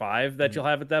DDR5 that you'll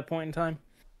have at that point in time.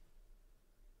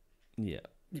 Yeah.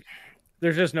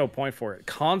 There's just no point for it.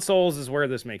 Consoles is where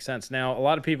this makes sense. Now, a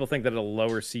lot of people think that it'll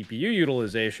lower CPU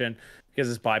utilization because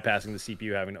it's bypassing the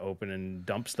CPU having to open and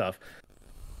dump stuff.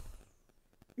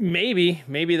 Maybe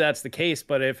that's the case,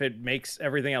 but if it makes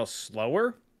everything else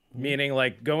slower, meaning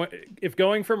like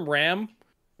going from RAM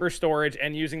for storage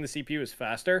and using the CPU is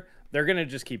faster, they're going to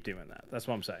just keep doing that. That's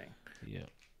what I'm saying. Yeah.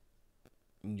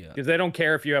 Because they don't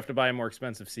care if you have to buy a more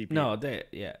expensive CPU. No,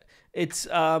 it's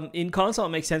in console it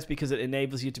makes sense because it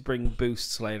enables you to bring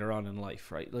boosts later on in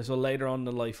life, right? So later on in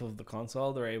the life of the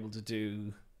console, they're able to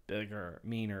do bigger,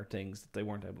 meaner things that they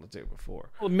weren't able to do before.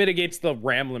 Well, it mitigates the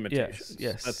RAM limitations.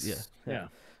 Yes. Yeah.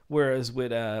 Whereas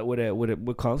with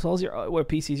consoles, with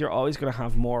PCs, you're always going to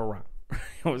have more RAM. You're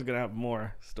always going to have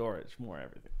more storage, more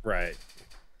everything. Right.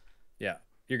 Yeah.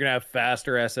 You're going to have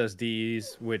faster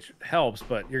SSDs, which helps,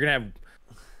 but you're going to have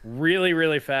really,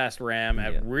 really fast RAM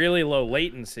at really low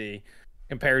latency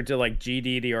compared to like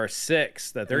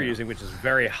GDDR6 that they're using, which is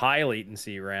very high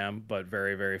latency RAM, but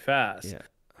very, very fast. Yeah.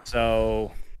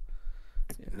 So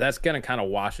that's going to kind of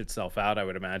wash itself out, I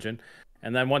would imagine.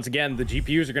 And then once again, the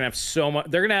GPUs are going to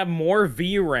have they're going to have more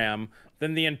VRAM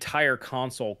than the entire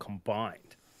console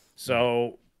combined.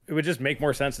 So it would just make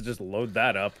more sense to just load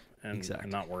that up and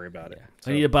not worry about it. So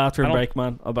I need a bathroom break,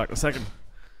 man. I'll be back in a second.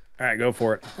 All right, go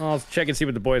for it. I'll check and see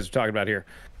what the boys are talking about here.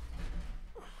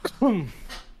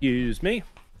 Excuse me.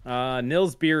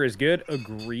 Nils beer is good.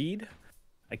 Agreed.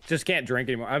 I just can't drink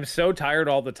anymore. I'm so tired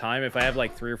all the time. If I have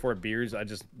like 3 or 4 beers, I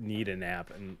just need a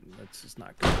nap, and that's just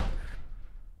not good.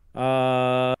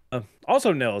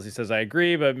 Also, Nils, he says, I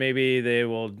agree, but maybe they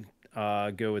will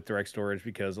go with direct storage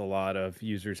because a lot of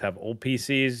users have old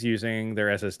PCs using their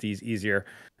SSDs easier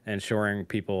and ensuring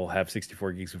people have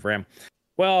 64 gigs of RAM.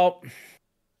 Well,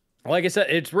 like I said,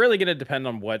 it's really going to depend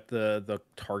on what the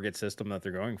target system that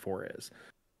they're going for is.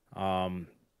 I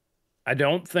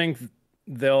don't think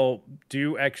they'll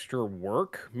do extra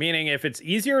work, meaning if it's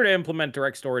easier to implement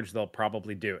direct storage, they'll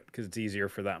probably do it because it's easier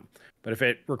for them. But if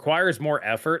it requires more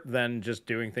effort than just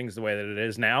doing things the way that it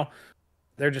is now,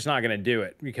 they're just not going to do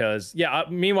it because,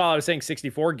 meanwhile, I was saying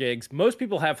 64 gigs. Most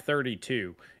people have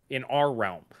 32 in our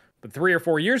realm. But 3 or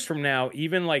 4 years from now,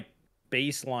 even like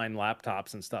baseline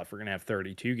laptops and stuff are going to have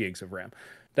 32 gigs of RAM.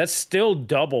 That's still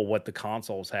double what the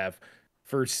consoles have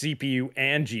for CPU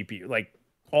and GPU, like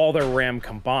all their RAM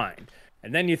combined.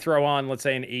 And then you throw on, let's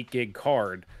say, an 8 gig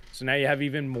card. So now you have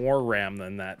even more RAM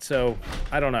than that. So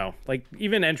I don't know. Like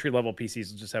even entry level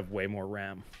PCs will just have way more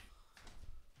RAM.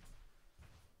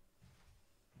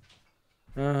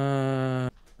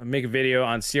 Make a video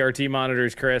on CRT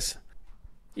monitors, Chris.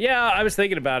 Yeah, I was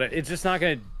thinking about it. It's just not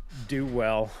going to do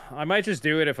well. I might just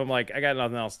do it if I'm like, I got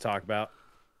nothing else to talk about.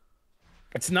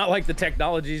 It's not like the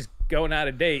technology's going out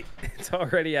of date. It's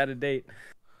already out of date.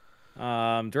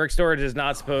 Direct storage is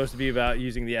not supposed to be about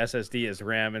using the SSD as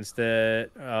RAM.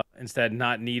 Instead,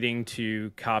 not needing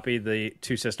to copy the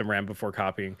to system RAM before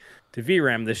copying to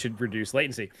VRAM. This should reduce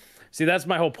latency. See, that's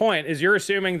my whole point, is you're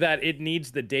assuming that it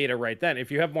needs the data right then.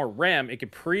 If you have more RAM, it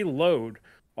could preload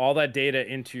all that data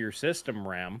into your system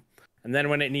RAM. And then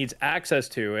when it needs access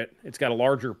to it, it's got a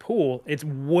larger pool. It's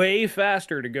way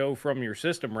faster to go from your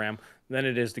system RAM than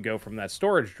it is to go from that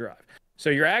storage drive. So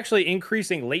you're actually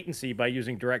increasing latency by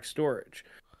using direct storage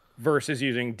versus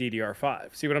using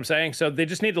DDR5. See what I'm saying? So they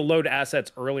just need to load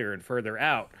assets earlier and further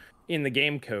out in the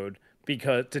game code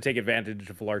to take advantage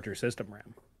of larger system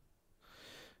RAM.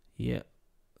 Yeah.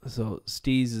 So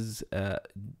Steez is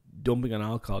dumping on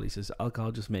alcohol. He says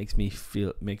alcohol just makes me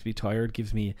tired,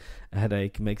 gives me a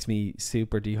headache, makes me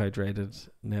super dehydrated.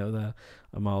 Now that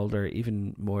I'm older,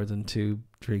 even more than 2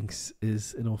 drinks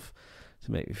is enough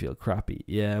to make me feel crappy.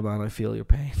 Yeah, man, I feel your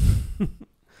pain.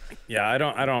 Yeah, I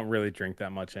don't really drink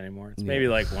that much anymore. It's maybe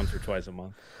like once or twice a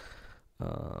month.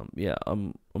 Yeah,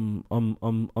 I'm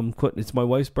quitting. It's my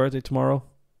wife's birthday tomorrow.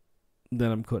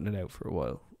 Then I'm cutting it out for a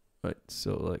while. Right.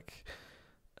 So like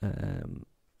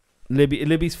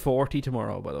Libby's 40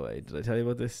 tomorrow, by the way. Did I tell you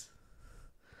about this?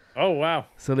 Oh wow!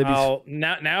 So Libby's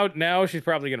now she's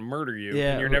probably gonna murder you,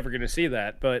 and you're never gonna see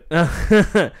that. But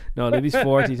no, Libby's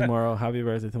 40 tomorrow. Happy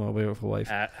birthday to my beautiful wife.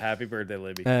 Happy birthday,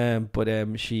 Libby. But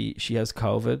she has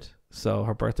COVID, so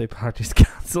her birthday party's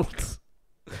cancelled.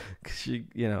 She,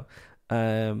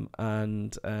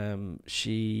 and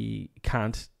she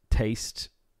can't taste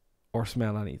or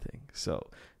smell anything. So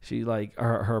she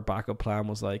her backup plan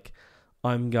was like,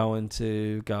 I'm going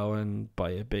to go and buy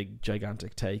a big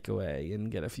gigantic takeaway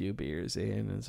and get a few beers in and